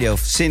Resonation Radio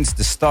since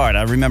the start.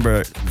 I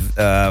remember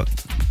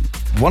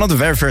one of the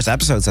very first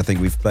episodes I think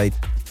we've played.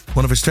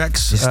 One of his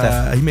tracks.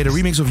 He made a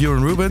remix of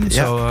Uran Rubin.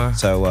 Yeah.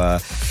 So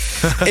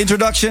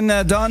introduction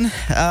done.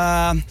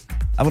 I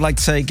would like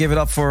to say give it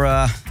up for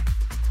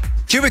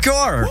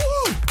Cubicore.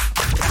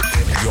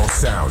 Your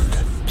sound,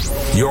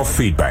 your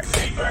feedback,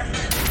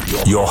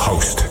 your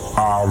host,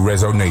 our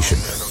Resonation.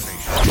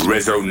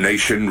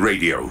 Resonation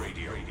Radio.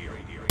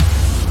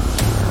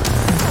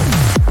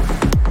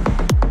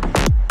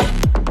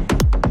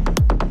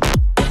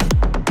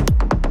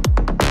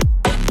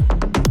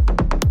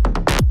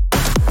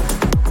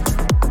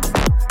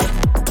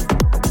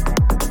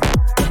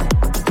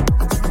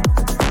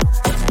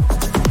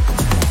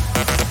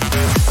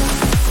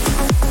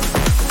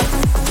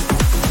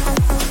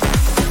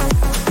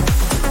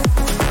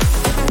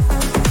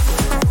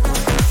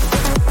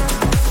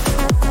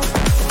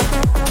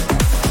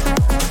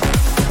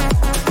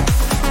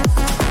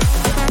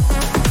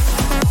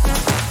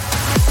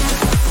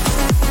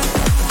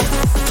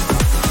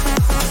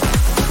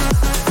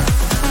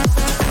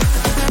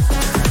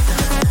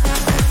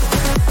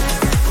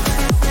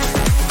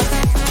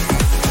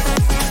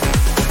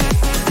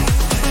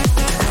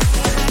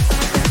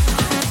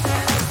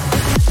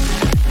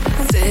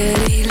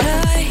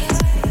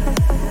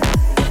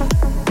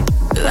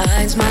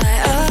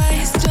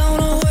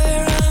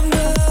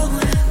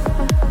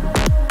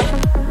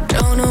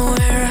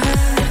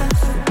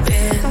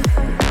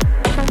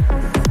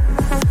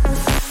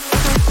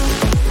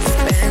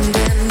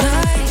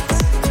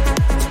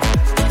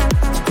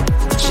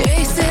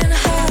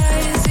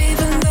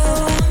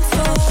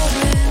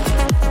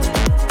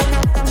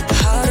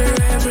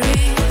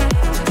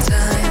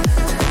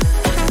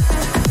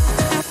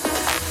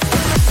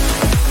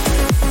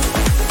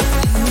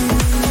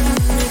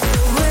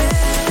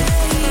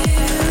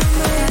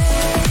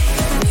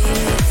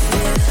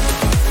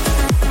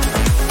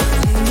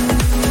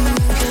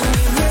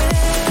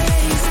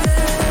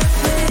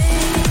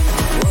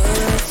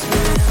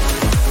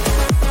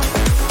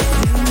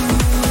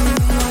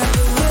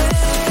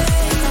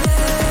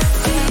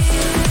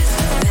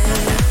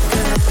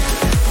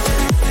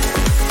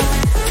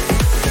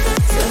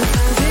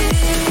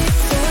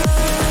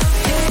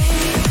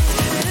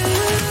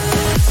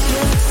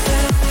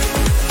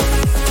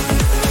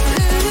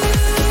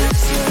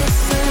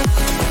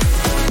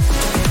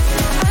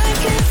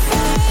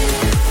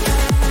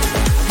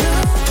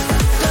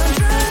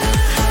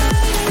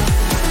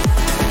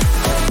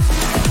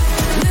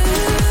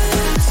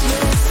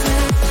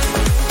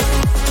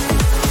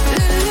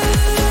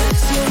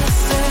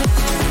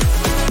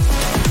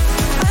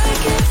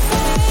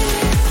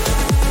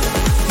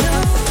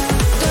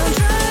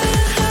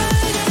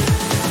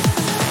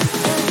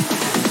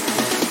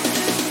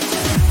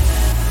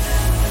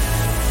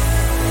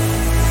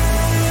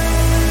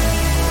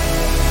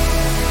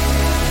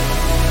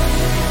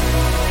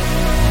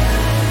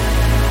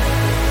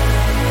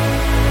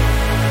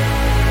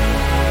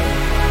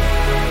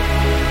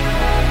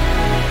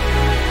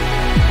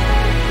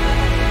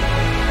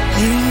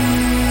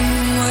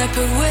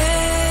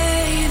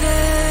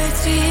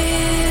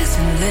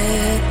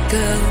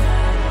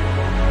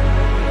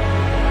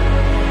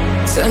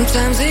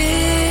 Sometimes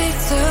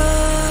it's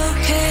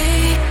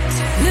okay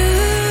to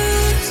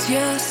lose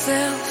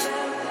yourself.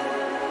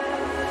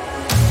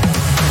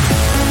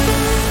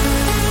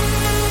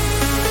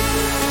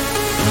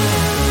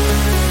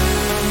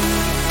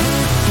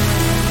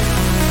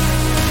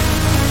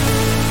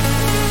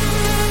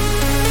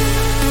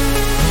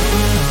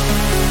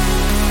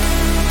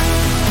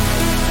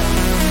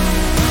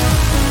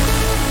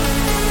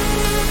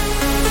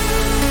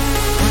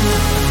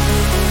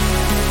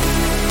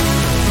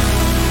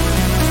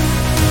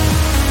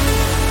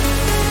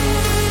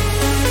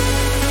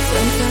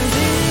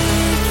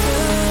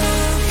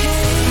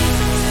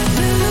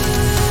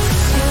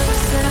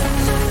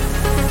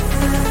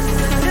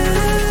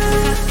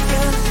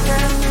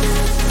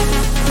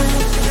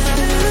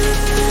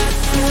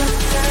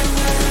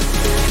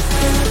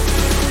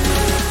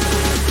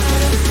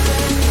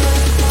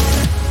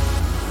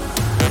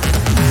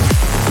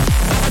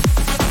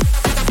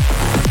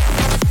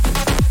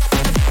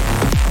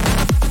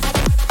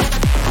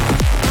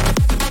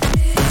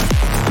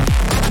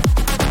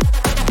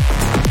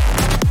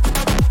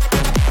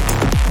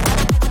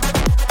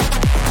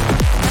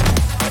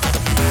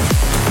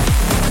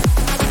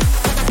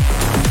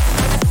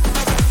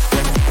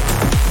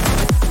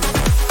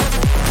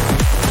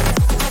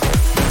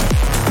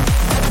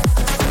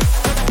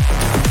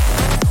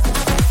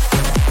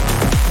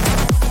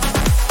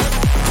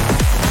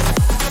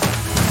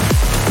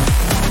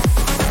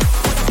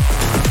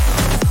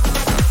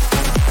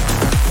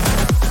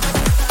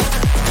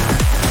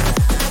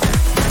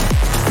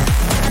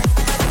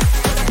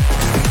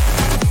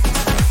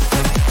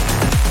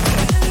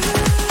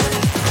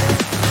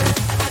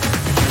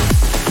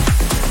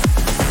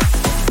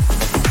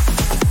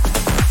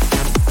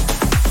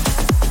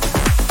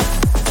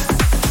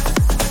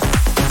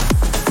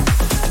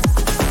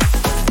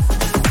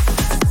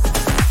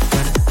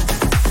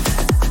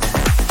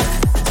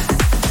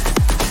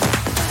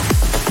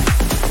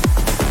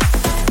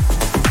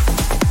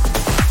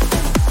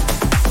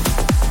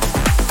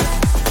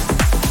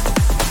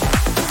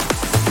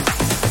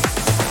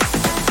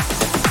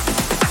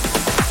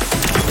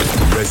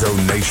 Rezo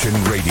Nation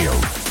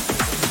Radio.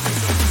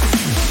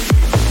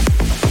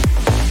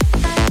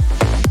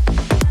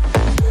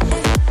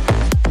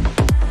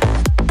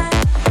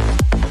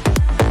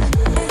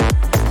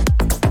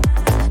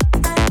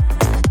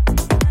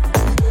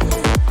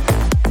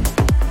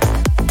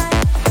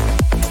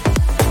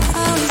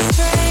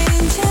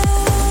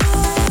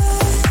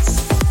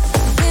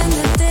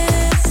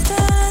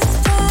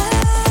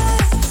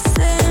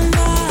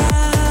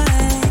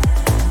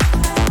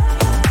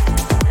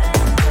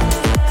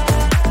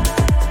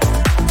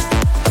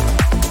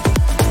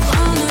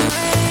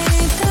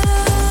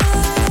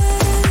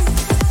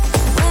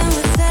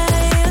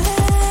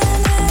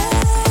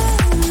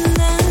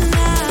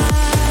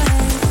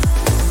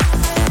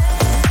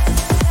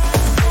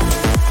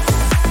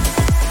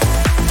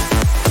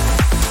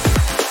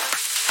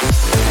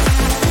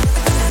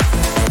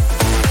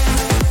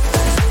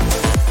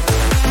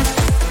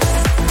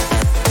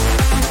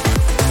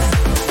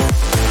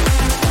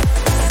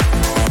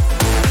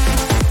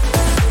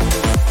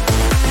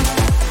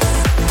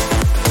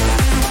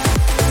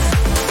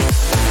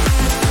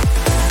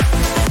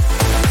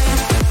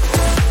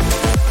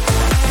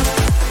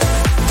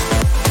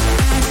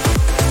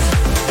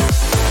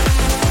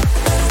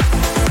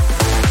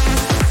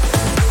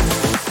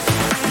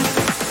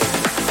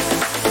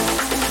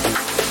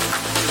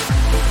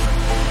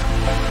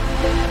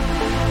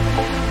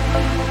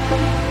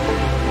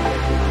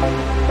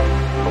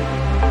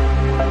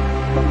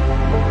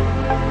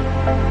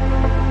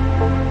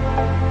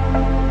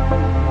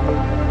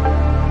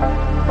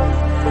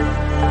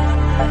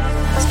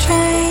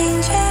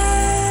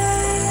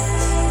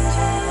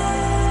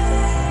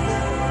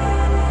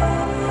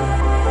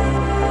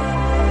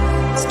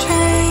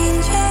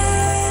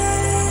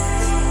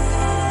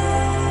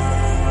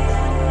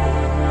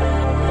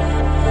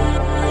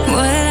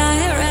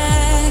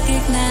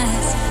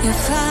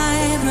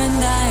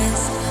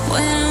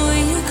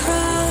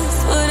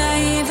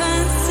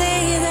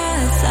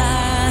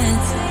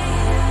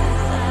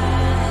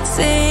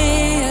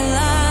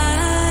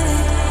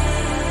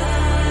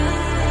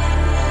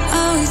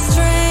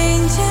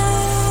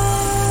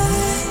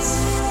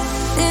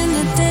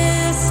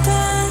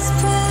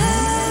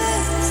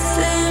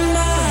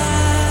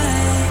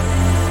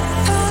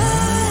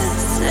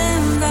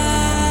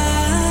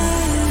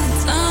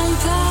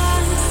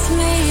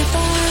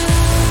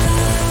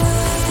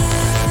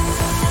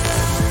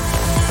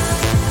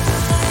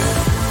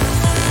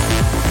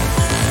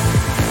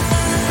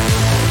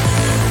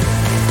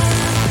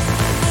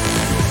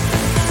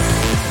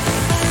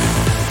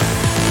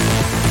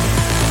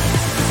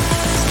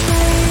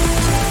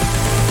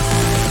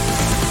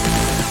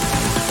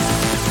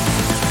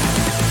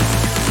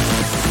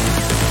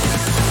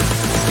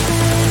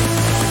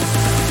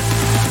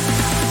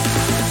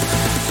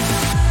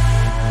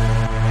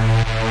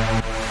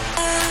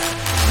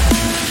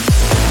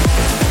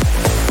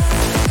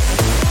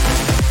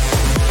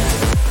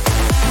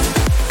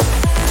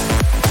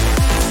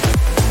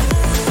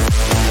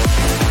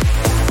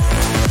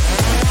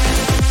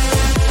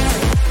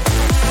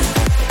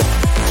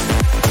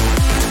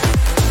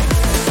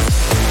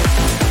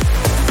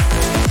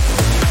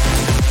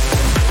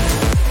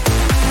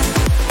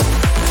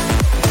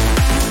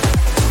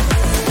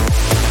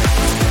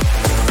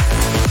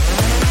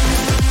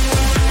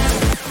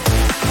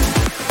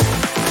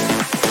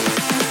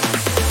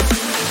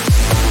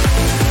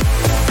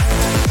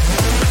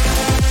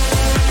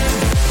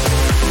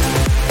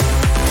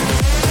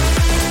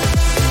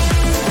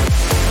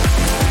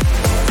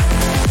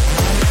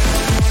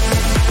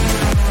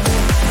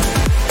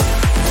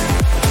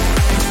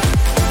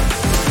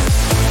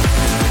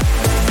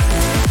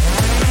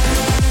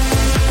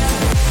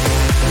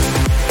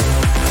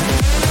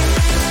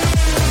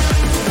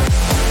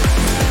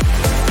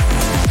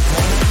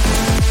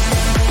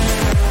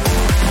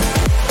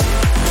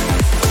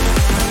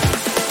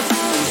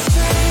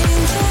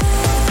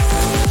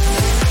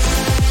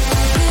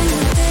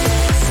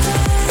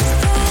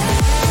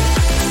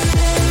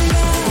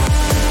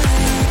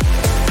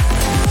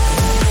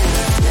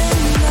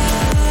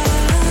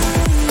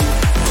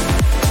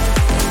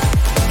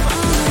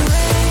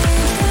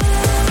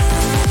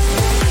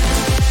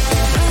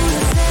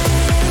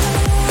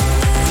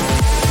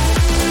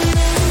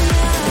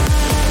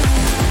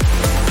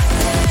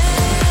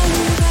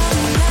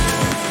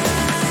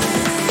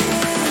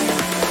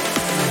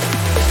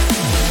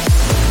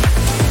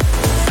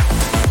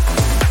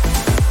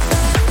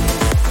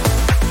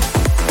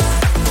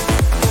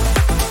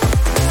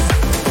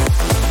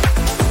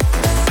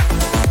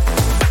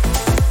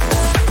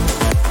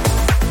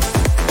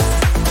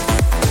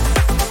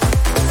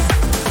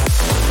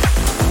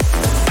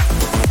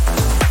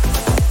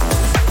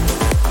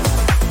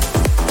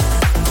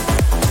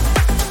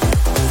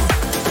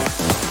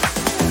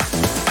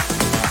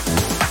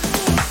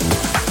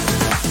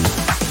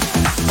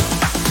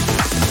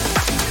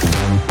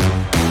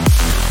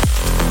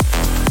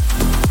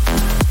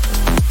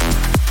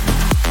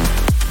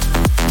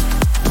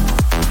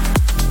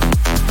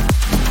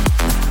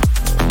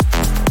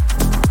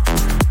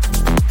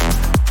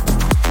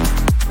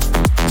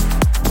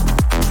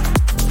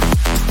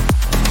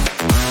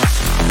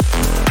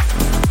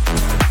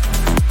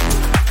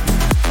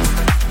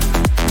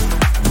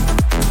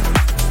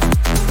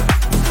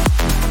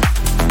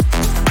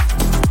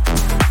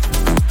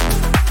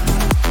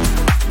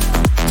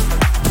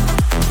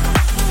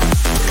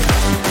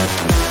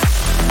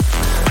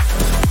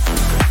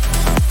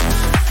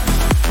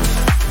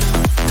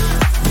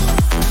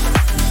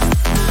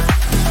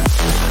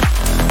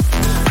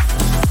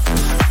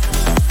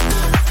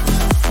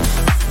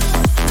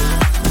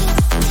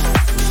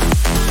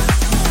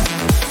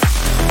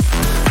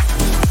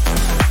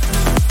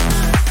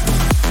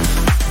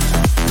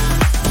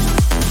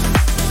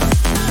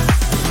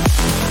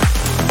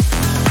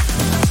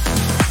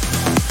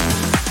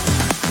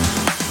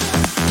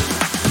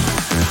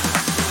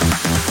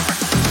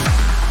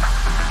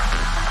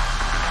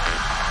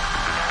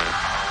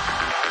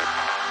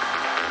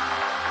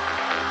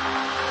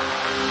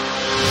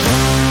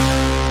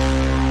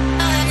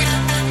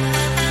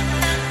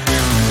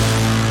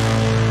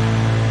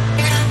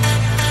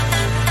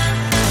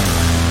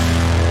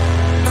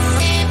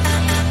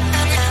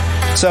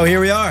 So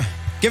here we are.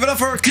 Give it up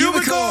for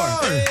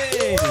Cubicore!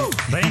 Hey.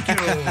 Thank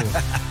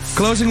you.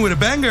 Closing with a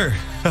banger.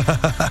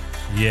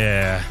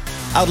 Yeah.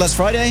 Out last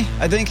Friday,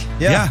 I think.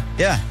 Yeah.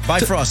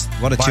 Bifrost.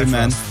 What a tune,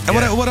 man. And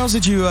what else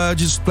did you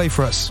just play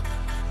for us?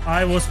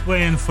 I was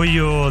playing for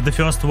you. The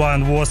first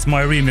one was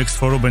my remix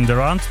for Ruben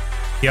Durant.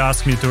 He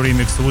asked me to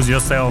remix Lose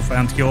Yourself,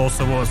 and he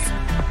also was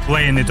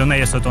playing it on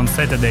Acid on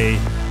Saturday.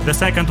 The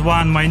second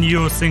one, my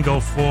new single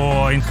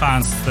for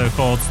Enhanced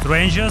called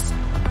Strangers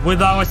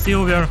with our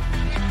Silver.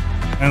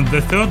 And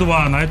the third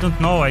one, I don't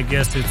know, I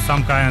guess it's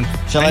some kind of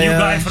new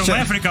guy from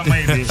Africa,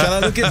 maybe. Shall I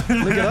look it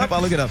up? I'll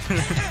look it up.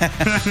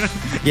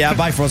 Yeah,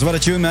 Bifrost, what a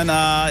tune, man.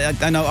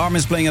 I know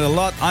Armin's playing it a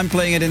lot. I'm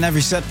playing it in every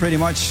set pretty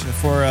much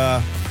for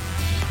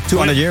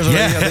 200 years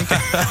already, I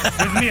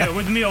think.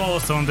 with me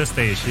also on the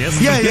stage,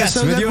 yes? Yes,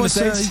 so with you on the was,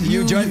 stage.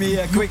 You joined me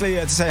quickly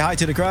to say hi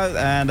to the crowd.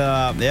 And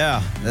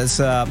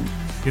that's...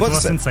 it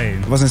was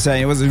insane. It was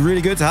insane. It was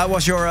really good. How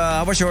was your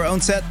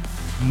own set?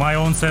 My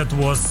own set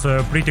was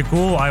pretty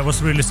cool. I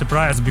was really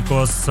surprised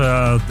because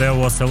there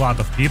was a lot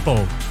of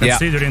people.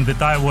 Considering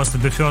that I was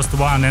the first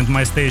one and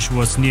my stage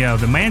was near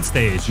the main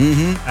stage.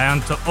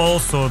 And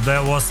also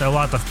there was a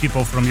lot of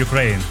people from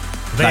Ukraine.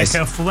 They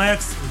have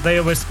flags,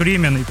 they were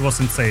screaming, it was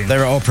insane. They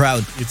were all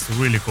proud. It's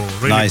really cool,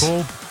 really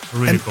cool.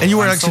 Really cool. And you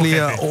were I'm actually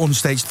so on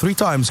stage 3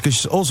 times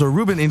because also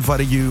Ruben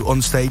invited you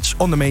on stage,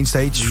 on the main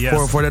stage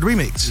for that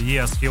remix.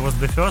 Yes, he was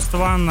the first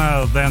one,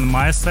 then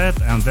my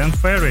set, and then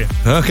Ferry.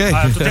 Okay.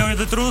 To tell you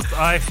the truth,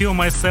 I feel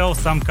myself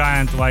some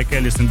kind like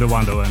Alice in the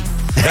Wonderland.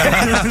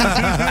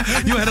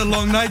 You had a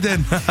long night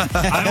then.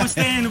 I was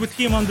staying with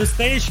him on the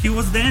stage, he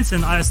was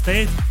dancing, I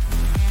stayed.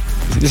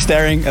 Just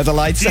staring at the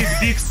lights.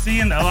 Big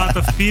scene, a lot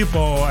of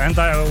people, and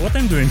what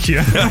I'm doing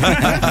here.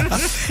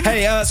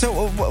 Hey,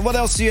 so what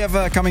else do you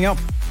have coming up?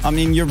 I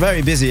mean, you're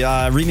very busy.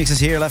 Remixes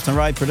here, left and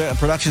right,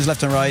 productions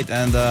left and right,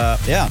 and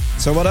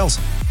so what else?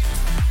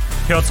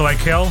 Hurts Like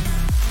Hell,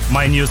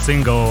 my new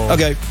single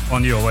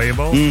on your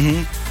label.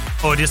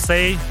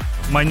 Odyssey,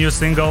 my new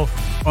single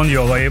on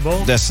your label.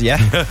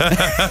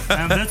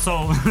 And that's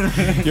all.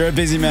 You're a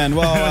busy man.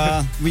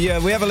 Well, we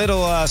have a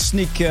little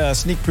sneak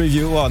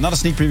preview. Well, not a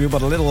sneak preview,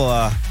 but a little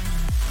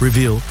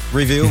reveal.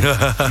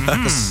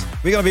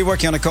 We're gonna be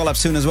working on a collab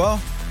soon as well,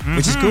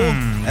 which is cool.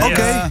 And,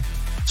 okay.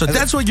 So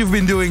that's what you've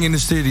been doing in the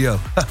studio.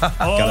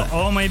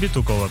 or maybe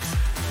 2 collabs.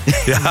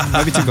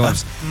 Maybe 2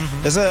 collabs.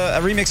 There's a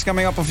remix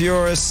coming up of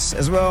yours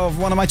as well, of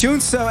one of my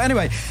tunes. So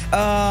anyway,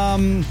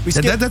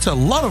 that's a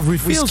lot of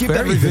reveals. We skipped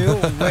that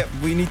reveal.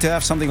 We need to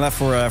have something left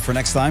for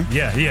next time.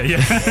 Yeah.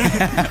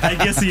 I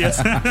guess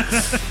yes.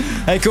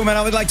 Hey, cool, man.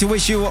 I would like to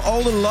wish you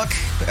all the luck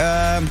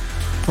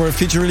for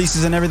future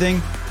releases and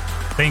everything.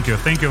 Thank you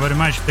very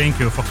much. Thank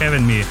you for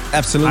having me.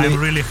 Absolutely. I'm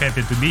really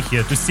happy to be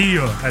here, to see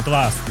you at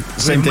last.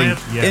 Same thing.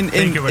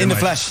 Thank you very in much.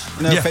 the flesh,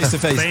 face to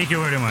face. Thank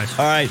you very much.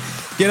 All right,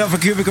 get up for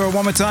Cubicore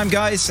one more time,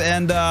 guys,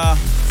 and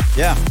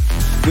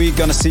we're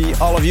gonna see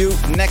all of you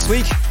next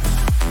week.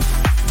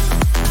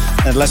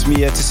 And lets me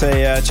to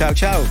say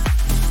ciao.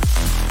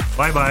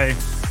 Bye.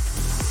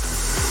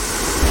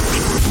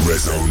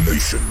 Rezo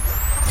Nation.